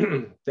both.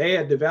 They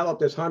had developed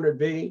this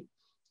 100V.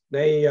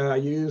 They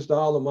used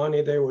all the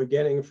money they were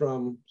getting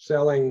from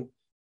selling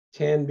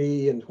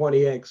 10B and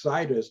 20A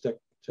exciters to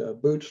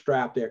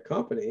bootstrap their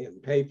company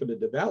and pay for the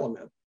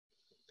development.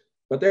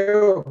 But they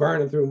were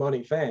burning through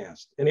money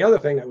fast. And the other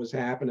thing that was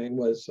happening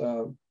was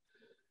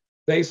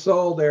they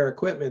sold their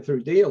equipment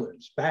through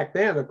dealers. Back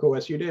then, of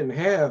course, you didn't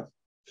have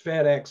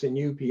FedEx and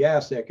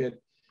UPS that could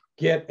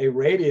get a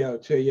radio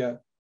to you,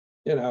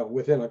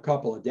 within a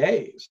couple of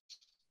days.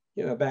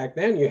 Back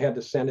then you had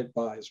to send it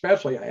by,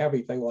 especially a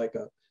heavy thing like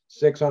a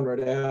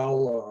 600L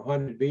or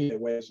 100V that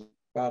weighs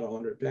about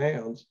 100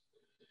 pounds.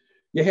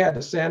 You had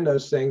to send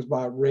those things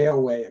by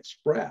railway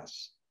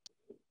express.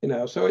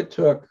 So it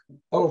took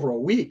over a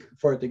week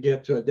for it to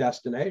get to a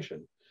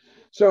destination.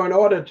 So in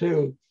order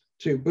to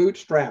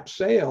bootstrap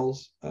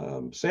sales,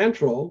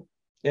 Central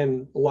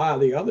and a lot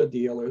of the other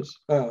dealers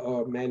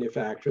or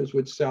manufacturers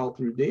would sell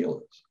through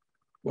dealers.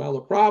 Well,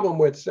 the problem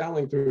with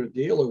selling through a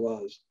dealer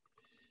was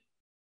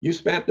you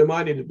spent the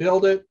money to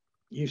build it,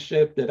 you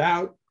shipped it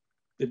out,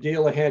 the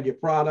dealer had your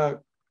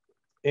product,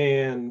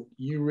 and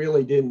you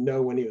really didn't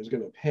know when he was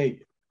going to pay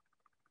you.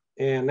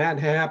 And that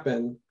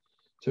happened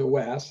to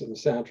Wes and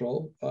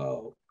Central.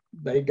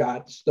 They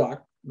got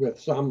stuck with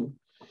some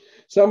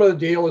of the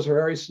dealers were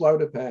very slow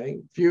to pay.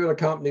 A few of the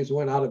companies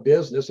went out of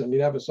business and you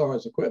never saw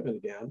his equipment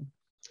again.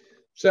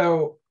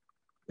 So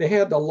they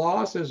had the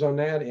losses on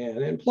that end.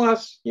 And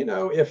plus,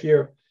 if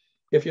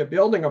you're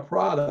building a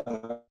product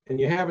and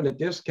you're having a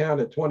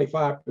discount at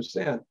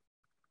 25%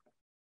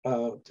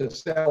 to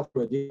sell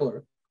through a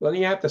dealer, then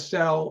you have to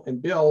sell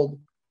and build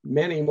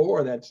many more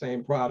of that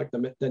same product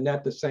to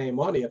net the same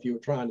money if you were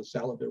trying to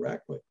sell it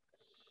directly.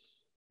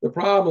 The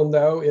problem,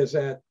 though, is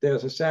that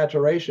there's a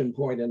saturation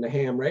point in the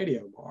ham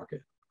radio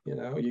market.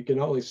 You can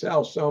only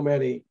sell so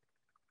many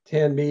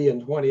 10B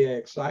and 20A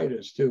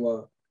exciters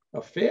to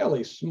a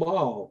fairly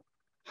small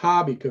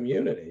hobby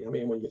community. I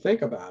mean, when you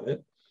think about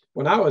it,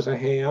 when I was a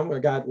ham, I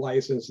got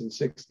licensed in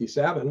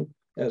 '67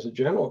 as a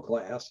general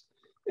class.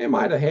 They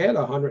might have had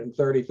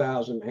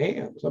 130,000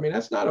 hams. I mean,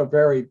 that's not a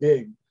very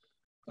big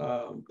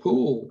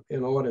pool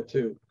in order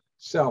to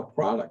sell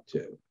product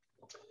to.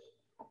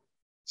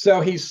 So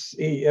he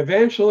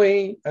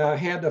eventually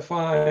had to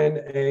find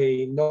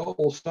a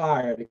noble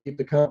sire to keep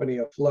the company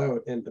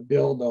afloat and to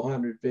build the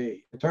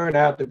 100V. It turned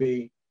out to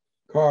be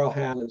Carl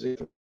Hanlon's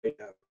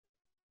radio.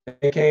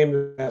 He came to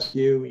the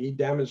rescue. He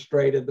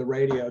demonstrated the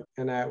radio,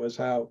 and that was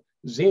how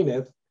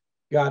Zenith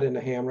got in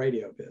the ham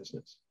radio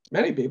business.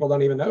 Many people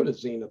don't even know that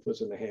Zenith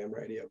was in the ham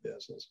radio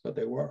business, but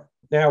they were.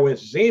 Now with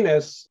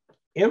Zenith's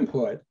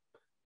input,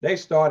 they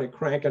started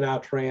cranking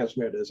out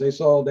transmitters.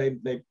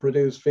 They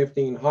produced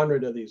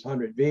 1,500 of these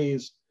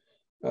 100Vs.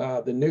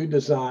 The new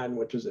design,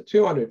 which was a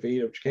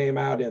 200V, which came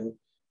out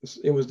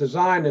it was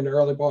designed in the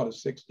early part of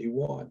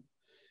 '61.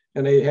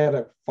 And they had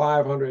a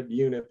 500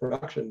 unit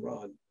production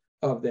run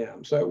of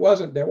them. So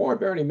there weren't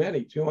very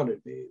many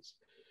 200Vs.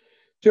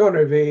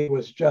 200V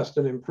was just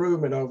an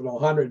improvement over the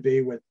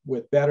 100V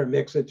with better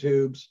mixer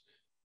tubes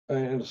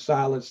and a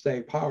solid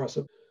state power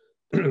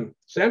supply.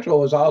 Central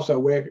was also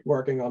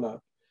working on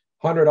a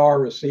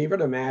 100R receiver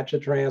to match a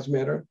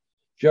transmitter.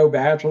 Joe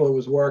Batchelor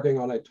was working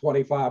on a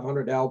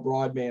 2500L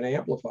broadband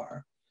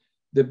amplifier,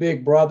 the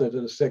big brother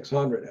to the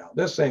 600L.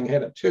 This thing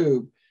had a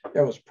tube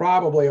that was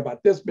probably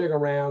about this big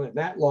around and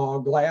that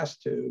long, glass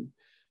tube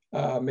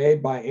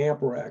made by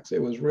Amperex.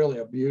 It was really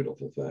a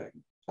beautiful thing.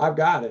 I've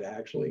got it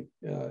actually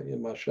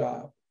in my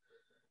shop.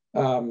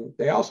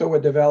 They also were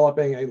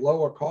developing a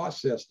lower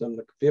cost system,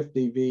 the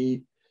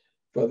 50V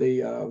for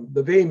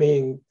the V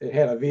meaning it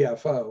had a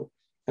VFO,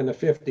 and the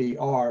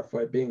 50R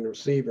for it being the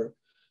receiver,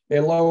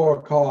 a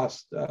lower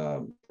cost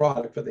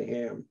product for the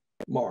ham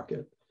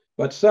market.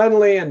 But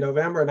suddenly in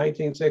November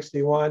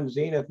 1961,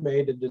 Zenith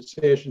made the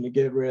decision to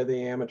get rid of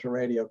the amateur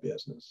radio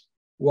business.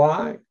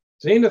 Why?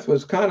 Zenith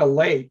was kind of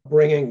late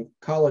bringing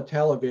color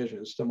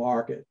televisions to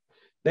market.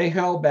 They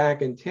held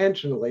back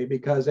intentionally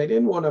because they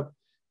didn't want to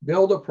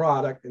build a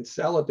product and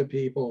sell it to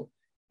people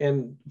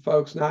and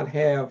folks not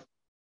have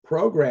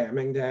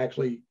programming to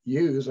actually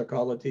use a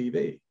color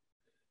TV.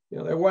 You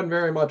know, there wasn't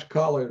very much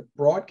color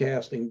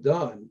broadcasting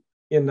done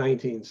in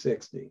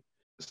 1960.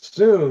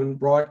 Soon,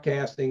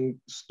 broadcasting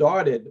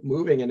started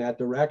moving in that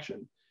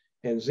direction,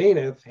 and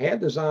Zenith had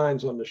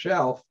designs on the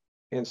shelf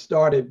and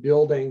started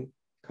building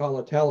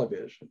color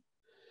television.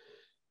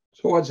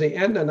 Towards the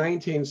end of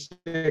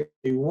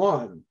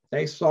 1961,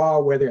 they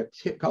saw where their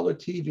color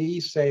TV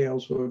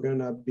sales were going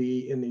to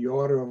be in the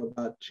order of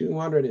about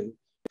 $250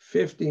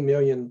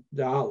 million.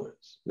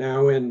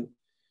 Now, in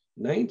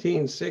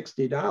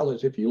 1960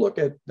 dollars, if you look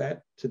at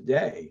that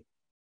today,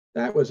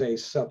 that was a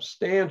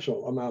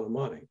substantial amount of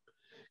money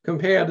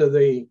compared to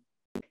the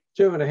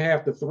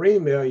 $2.5 to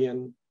 $3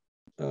 million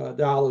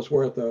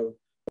worth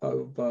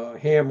of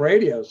ham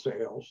radio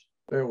sales.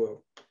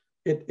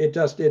 It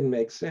just didn't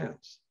make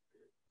sense.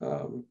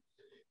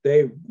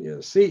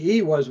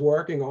 CE was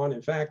working on,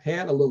 in fact,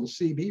 had a little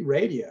CB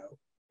radio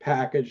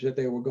package that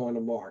they were going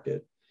to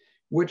market,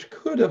 which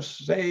could have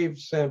saved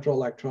Central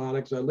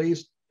Electronics, at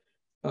least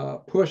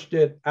pushed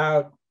it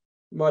out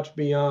much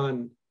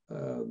beyond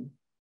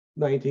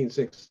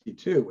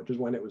 1962, which is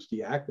when it was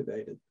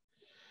deactivated.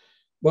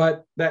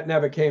 But that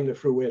never came to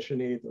fruition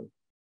either.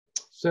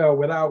 So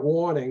without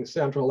warning,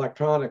 Central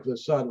Electronics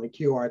was suddenly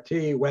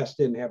QRT. Wes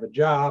didn't have a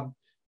job.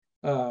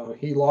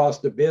 He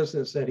lost the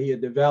business that he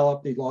had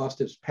developed. He lost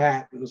his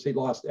patents. He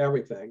lost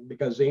everything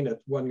because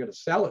Zenith wasn't going to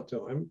sell it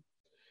to him.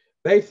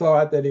 They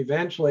thought that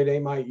eventually they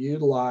might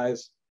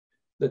utilize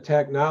the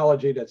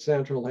technology that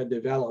Central had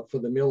developed for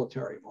the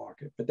military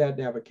market, but that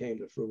never came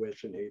to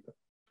fruition either.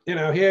 You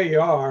know, here you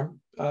are,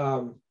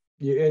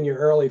 you're in your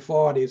early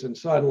 40s, and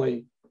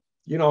suddenly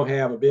you don't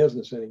have a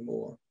business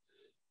anymore.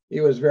 He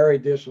was very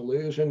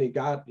disillusioned.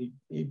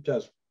 He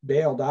just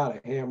bailed out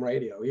of ham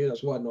radio. He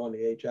just wasn't on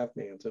the HF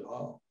bands at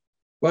all.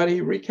 But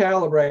he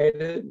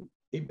recalibrated.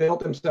 He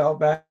built himself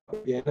back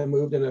again and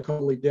moved in a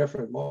totally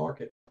different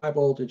market. High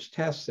voltage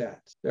test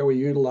sets that were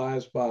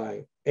utilized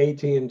by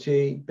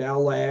AT&T,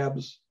 Bell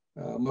Labs,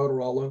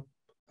 Motorola,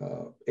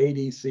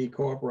 ADC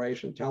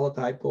Corporation,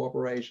 Teletype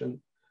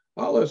Corporation.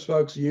 All those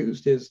folks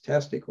used his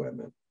test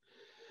equipment.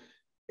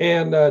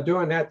 And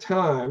during that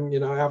time, you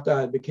know, after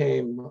I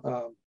became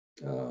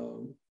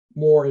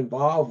more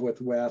involved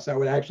with Wes, I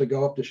would actually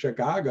go up to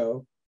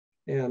Chicago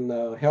and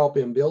help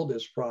him build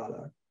his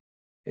product.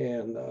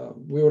 And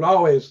we would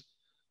always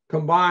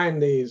combine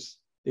these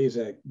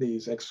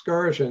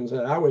excursions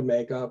that I would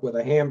make up with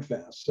a ham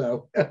fest.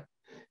 So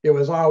it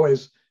was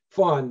always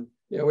fun.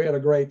 You know, we had a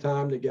great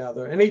time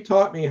together. And he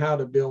taught me how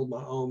to build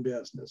my own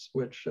business,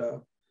 which I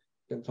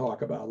can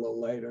talk about a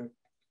little later.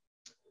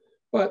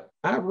 But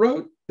I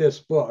wrote this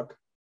book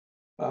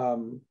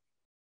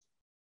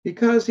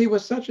because he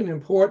was such an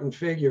important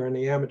figure in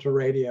the amateur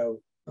radio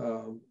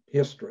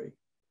history.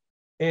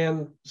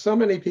 And so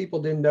many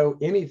people didn't know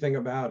anything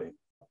about him.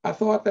 I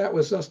thought that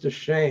was just a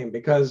shame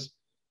because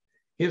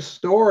his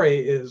story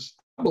is,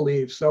 I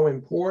believe, so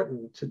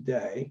important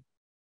today,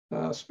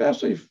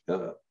 especially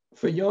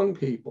for young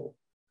people,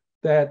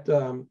 that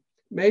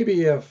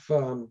maybe if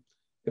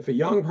a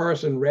young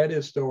person read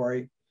his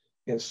story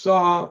and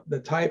saw the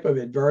type of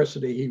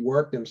adversity he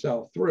worked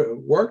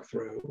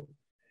through,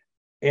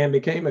 and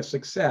became a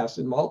success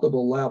in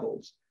multiple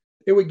levels,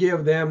 it would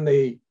give them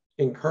the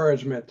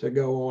encouragement to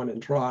go on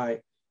and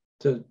try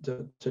to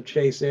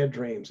chase their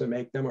dreams and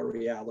make them a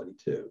reality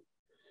too.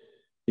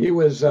 He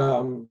was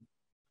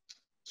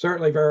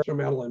certainly very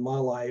instrumental in my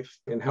life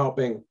in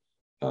helping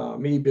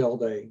me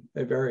build a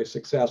very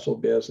successful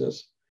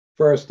business,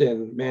 first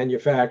in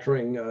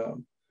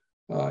manufacturing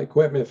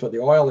equipment for the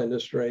oil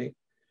industry.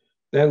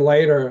 Then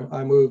later,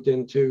 I moved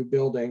into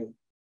building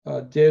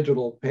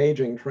digital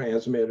paging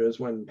transmitters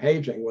when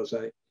paging was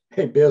a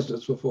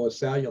business before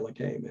cellular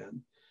came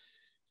in.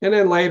 And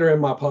then later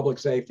in my public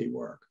safety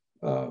work,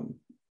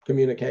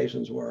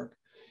 communications work.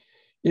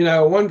 You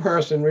know, one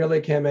person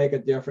really can make a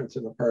difference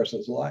in a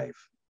person's life.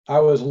 I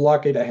was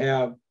lucky to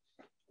have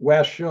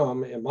Wes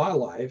Schrum in my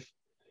life,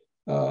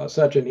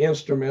 such an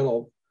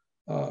instrumental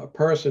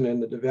person in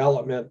the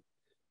development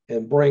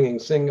and bringing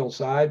single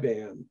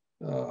sideband,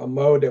 a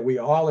mode that we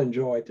all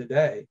enjoy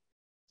today,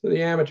 to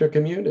the amateur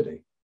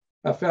community.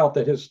 I felt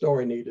that his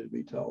story needed to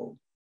be told.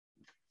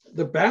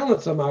 The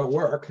balance of my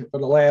work for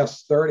the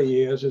last 30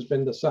 years has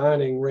been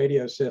designing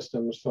radio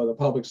systems for the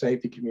public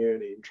safety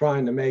community,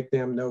 trying to make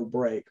them no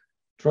break,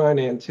 trying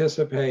to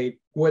anticipate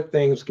what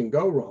things can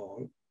go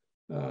wrong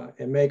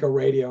and make a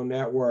radio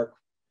network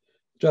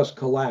just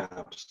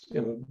collapse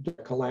in a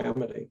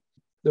calamity.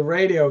 The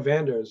radio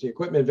vendors, the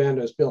equipment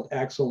vendors built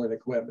excellent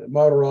equipment.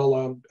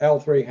 Motorola,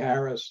 L3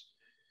 Harris,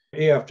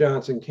 K5EF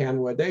Johnson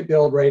Kenwood, they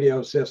build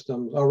radio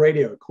systems or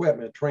radio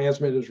equipment,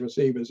 transmitters,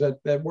 receivers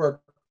that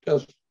work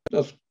just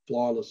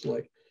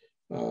flawlessly.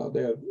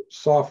 They're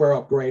software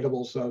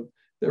upgradable, so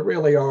they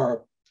really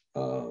are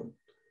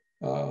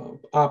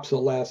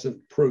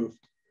obsolescent proof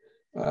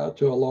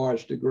to a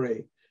large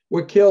degree.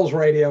 What kills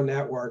radio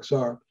networks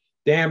are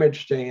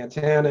damage to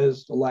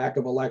antennas, the lack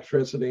of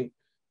electricity,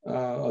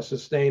 a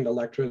sustained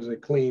electricity,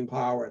 clean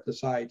power at the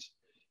sites,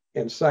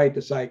 and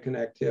site-to-site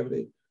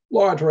connectivity.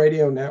 Large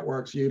radio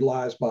networks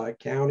utilized by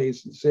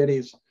counties and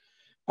cities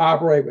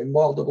operate with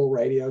multiple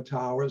radio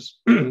towers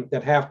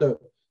that have to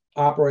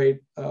operate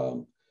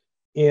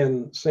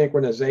in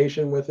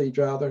synchronization with each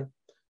other.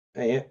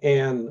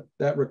 And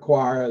that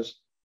requires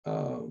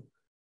a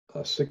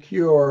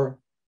secure,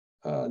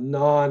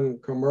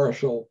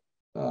 non-commercial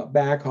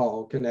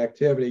backhaul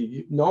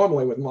connectivity,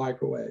 normally with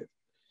microwave.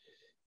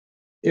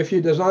 If you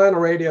design a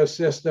radio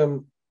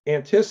system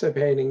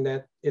anticipating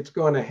that it's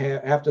going to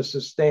have to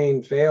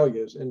sustain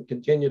failures and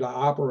continue to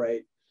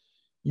operate,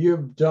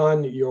 you've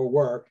done your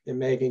work in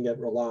making it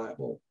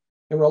reliable.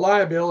 And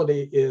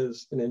reliability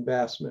is an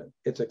investment.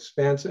 It's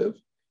expensive,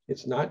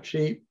 it's not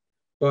cheap,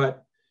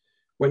 but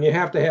when you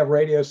have to have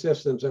radio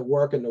systems that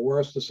work in the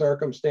worst of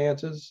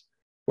circumstances,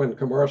 when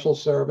commercial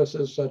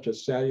services such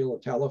as cellular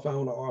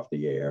telephone are off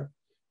the air,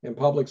 and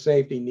public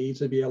safety needs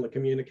to be able to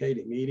communicate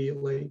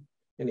immediately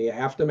in the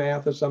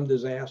aftermath of some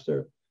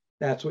disaster,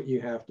 that's what you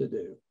have to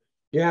do.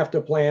 You have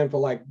to plan for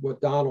like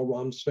what Donald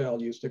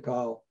Rumsfeld used to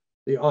call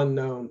the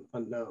unknown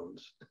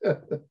unknowns.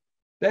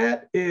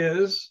 That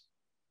is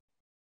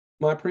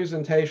my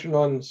presentation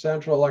on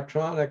central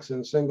electronics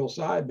and single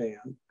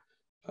sideband.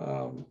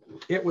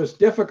 It was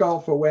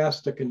difficult for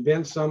Wes to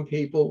convince some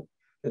people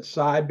that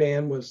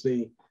sideband was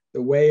the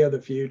way of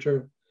the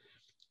future.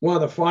 One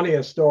of the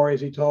funniest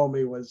stories he told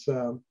me was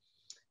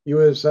he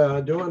was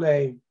doing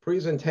a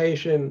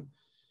presentation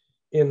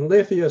in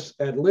Lithia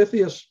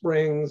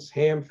Springs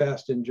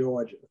Hamfest in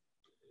Georgia.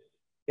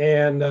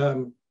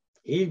 And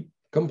he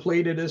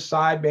completed his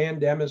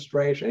sideband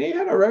demonstration. He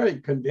had a very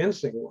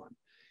convincing one.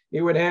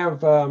 He would have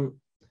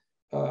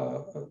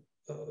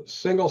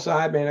single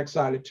sideband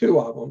excited, two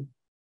of them,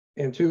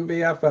 and two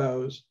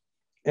VFOs.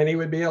 And he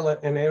would be able to,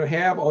 and they would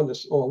have on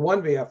this, or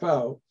one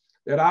VFO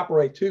that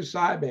operate two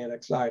sideband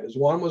exciters.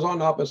 One was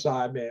on upper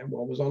sideband,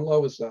 one was on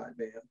lower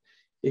sideband.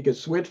 He could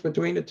switch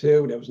between the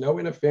two. There was no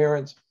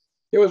interference.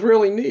 It was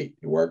really neat.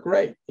 It worked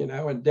great, you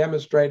know, and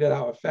demonstrated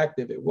how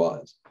effective it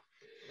was.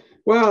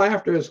 Well,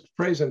 after his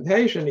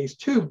presentation, these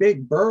two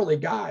big burly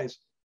guys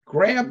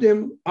grabbed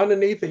him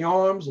underneath the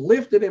arms,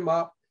 lifted him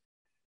up,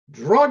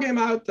 drug him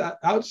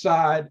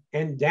outside,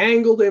 and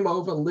dangled him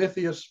over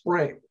Lithia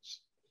Springs,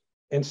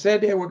 and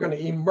said they were going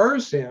to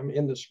immerse him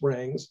in the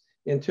springs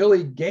until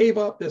he gave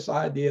up this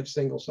idea of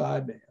single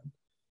sideband.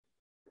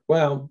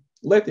 Well,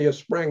 Lithia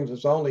Springs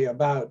is only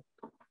about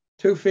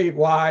 2 feet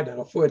wide and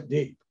 1 foot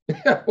deep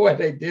when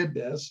they did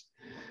this.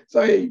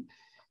 So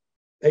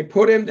they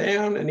put him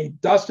down and he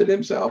dusted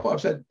himself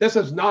off, said, "This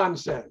is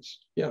nonsense.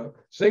 You know,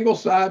 single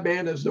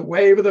sideband is the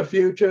wave of the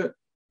future.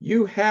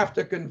 You have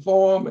to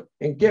conform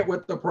and get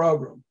with the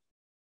program."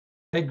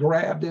 They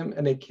grabbed him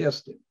and they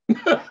kissed him.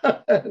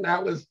 And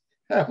that was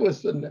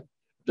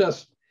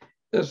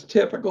just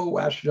typical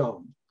Wes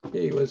Schrum.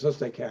 He was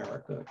just a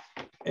character,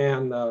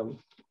 and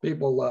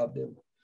people loved him.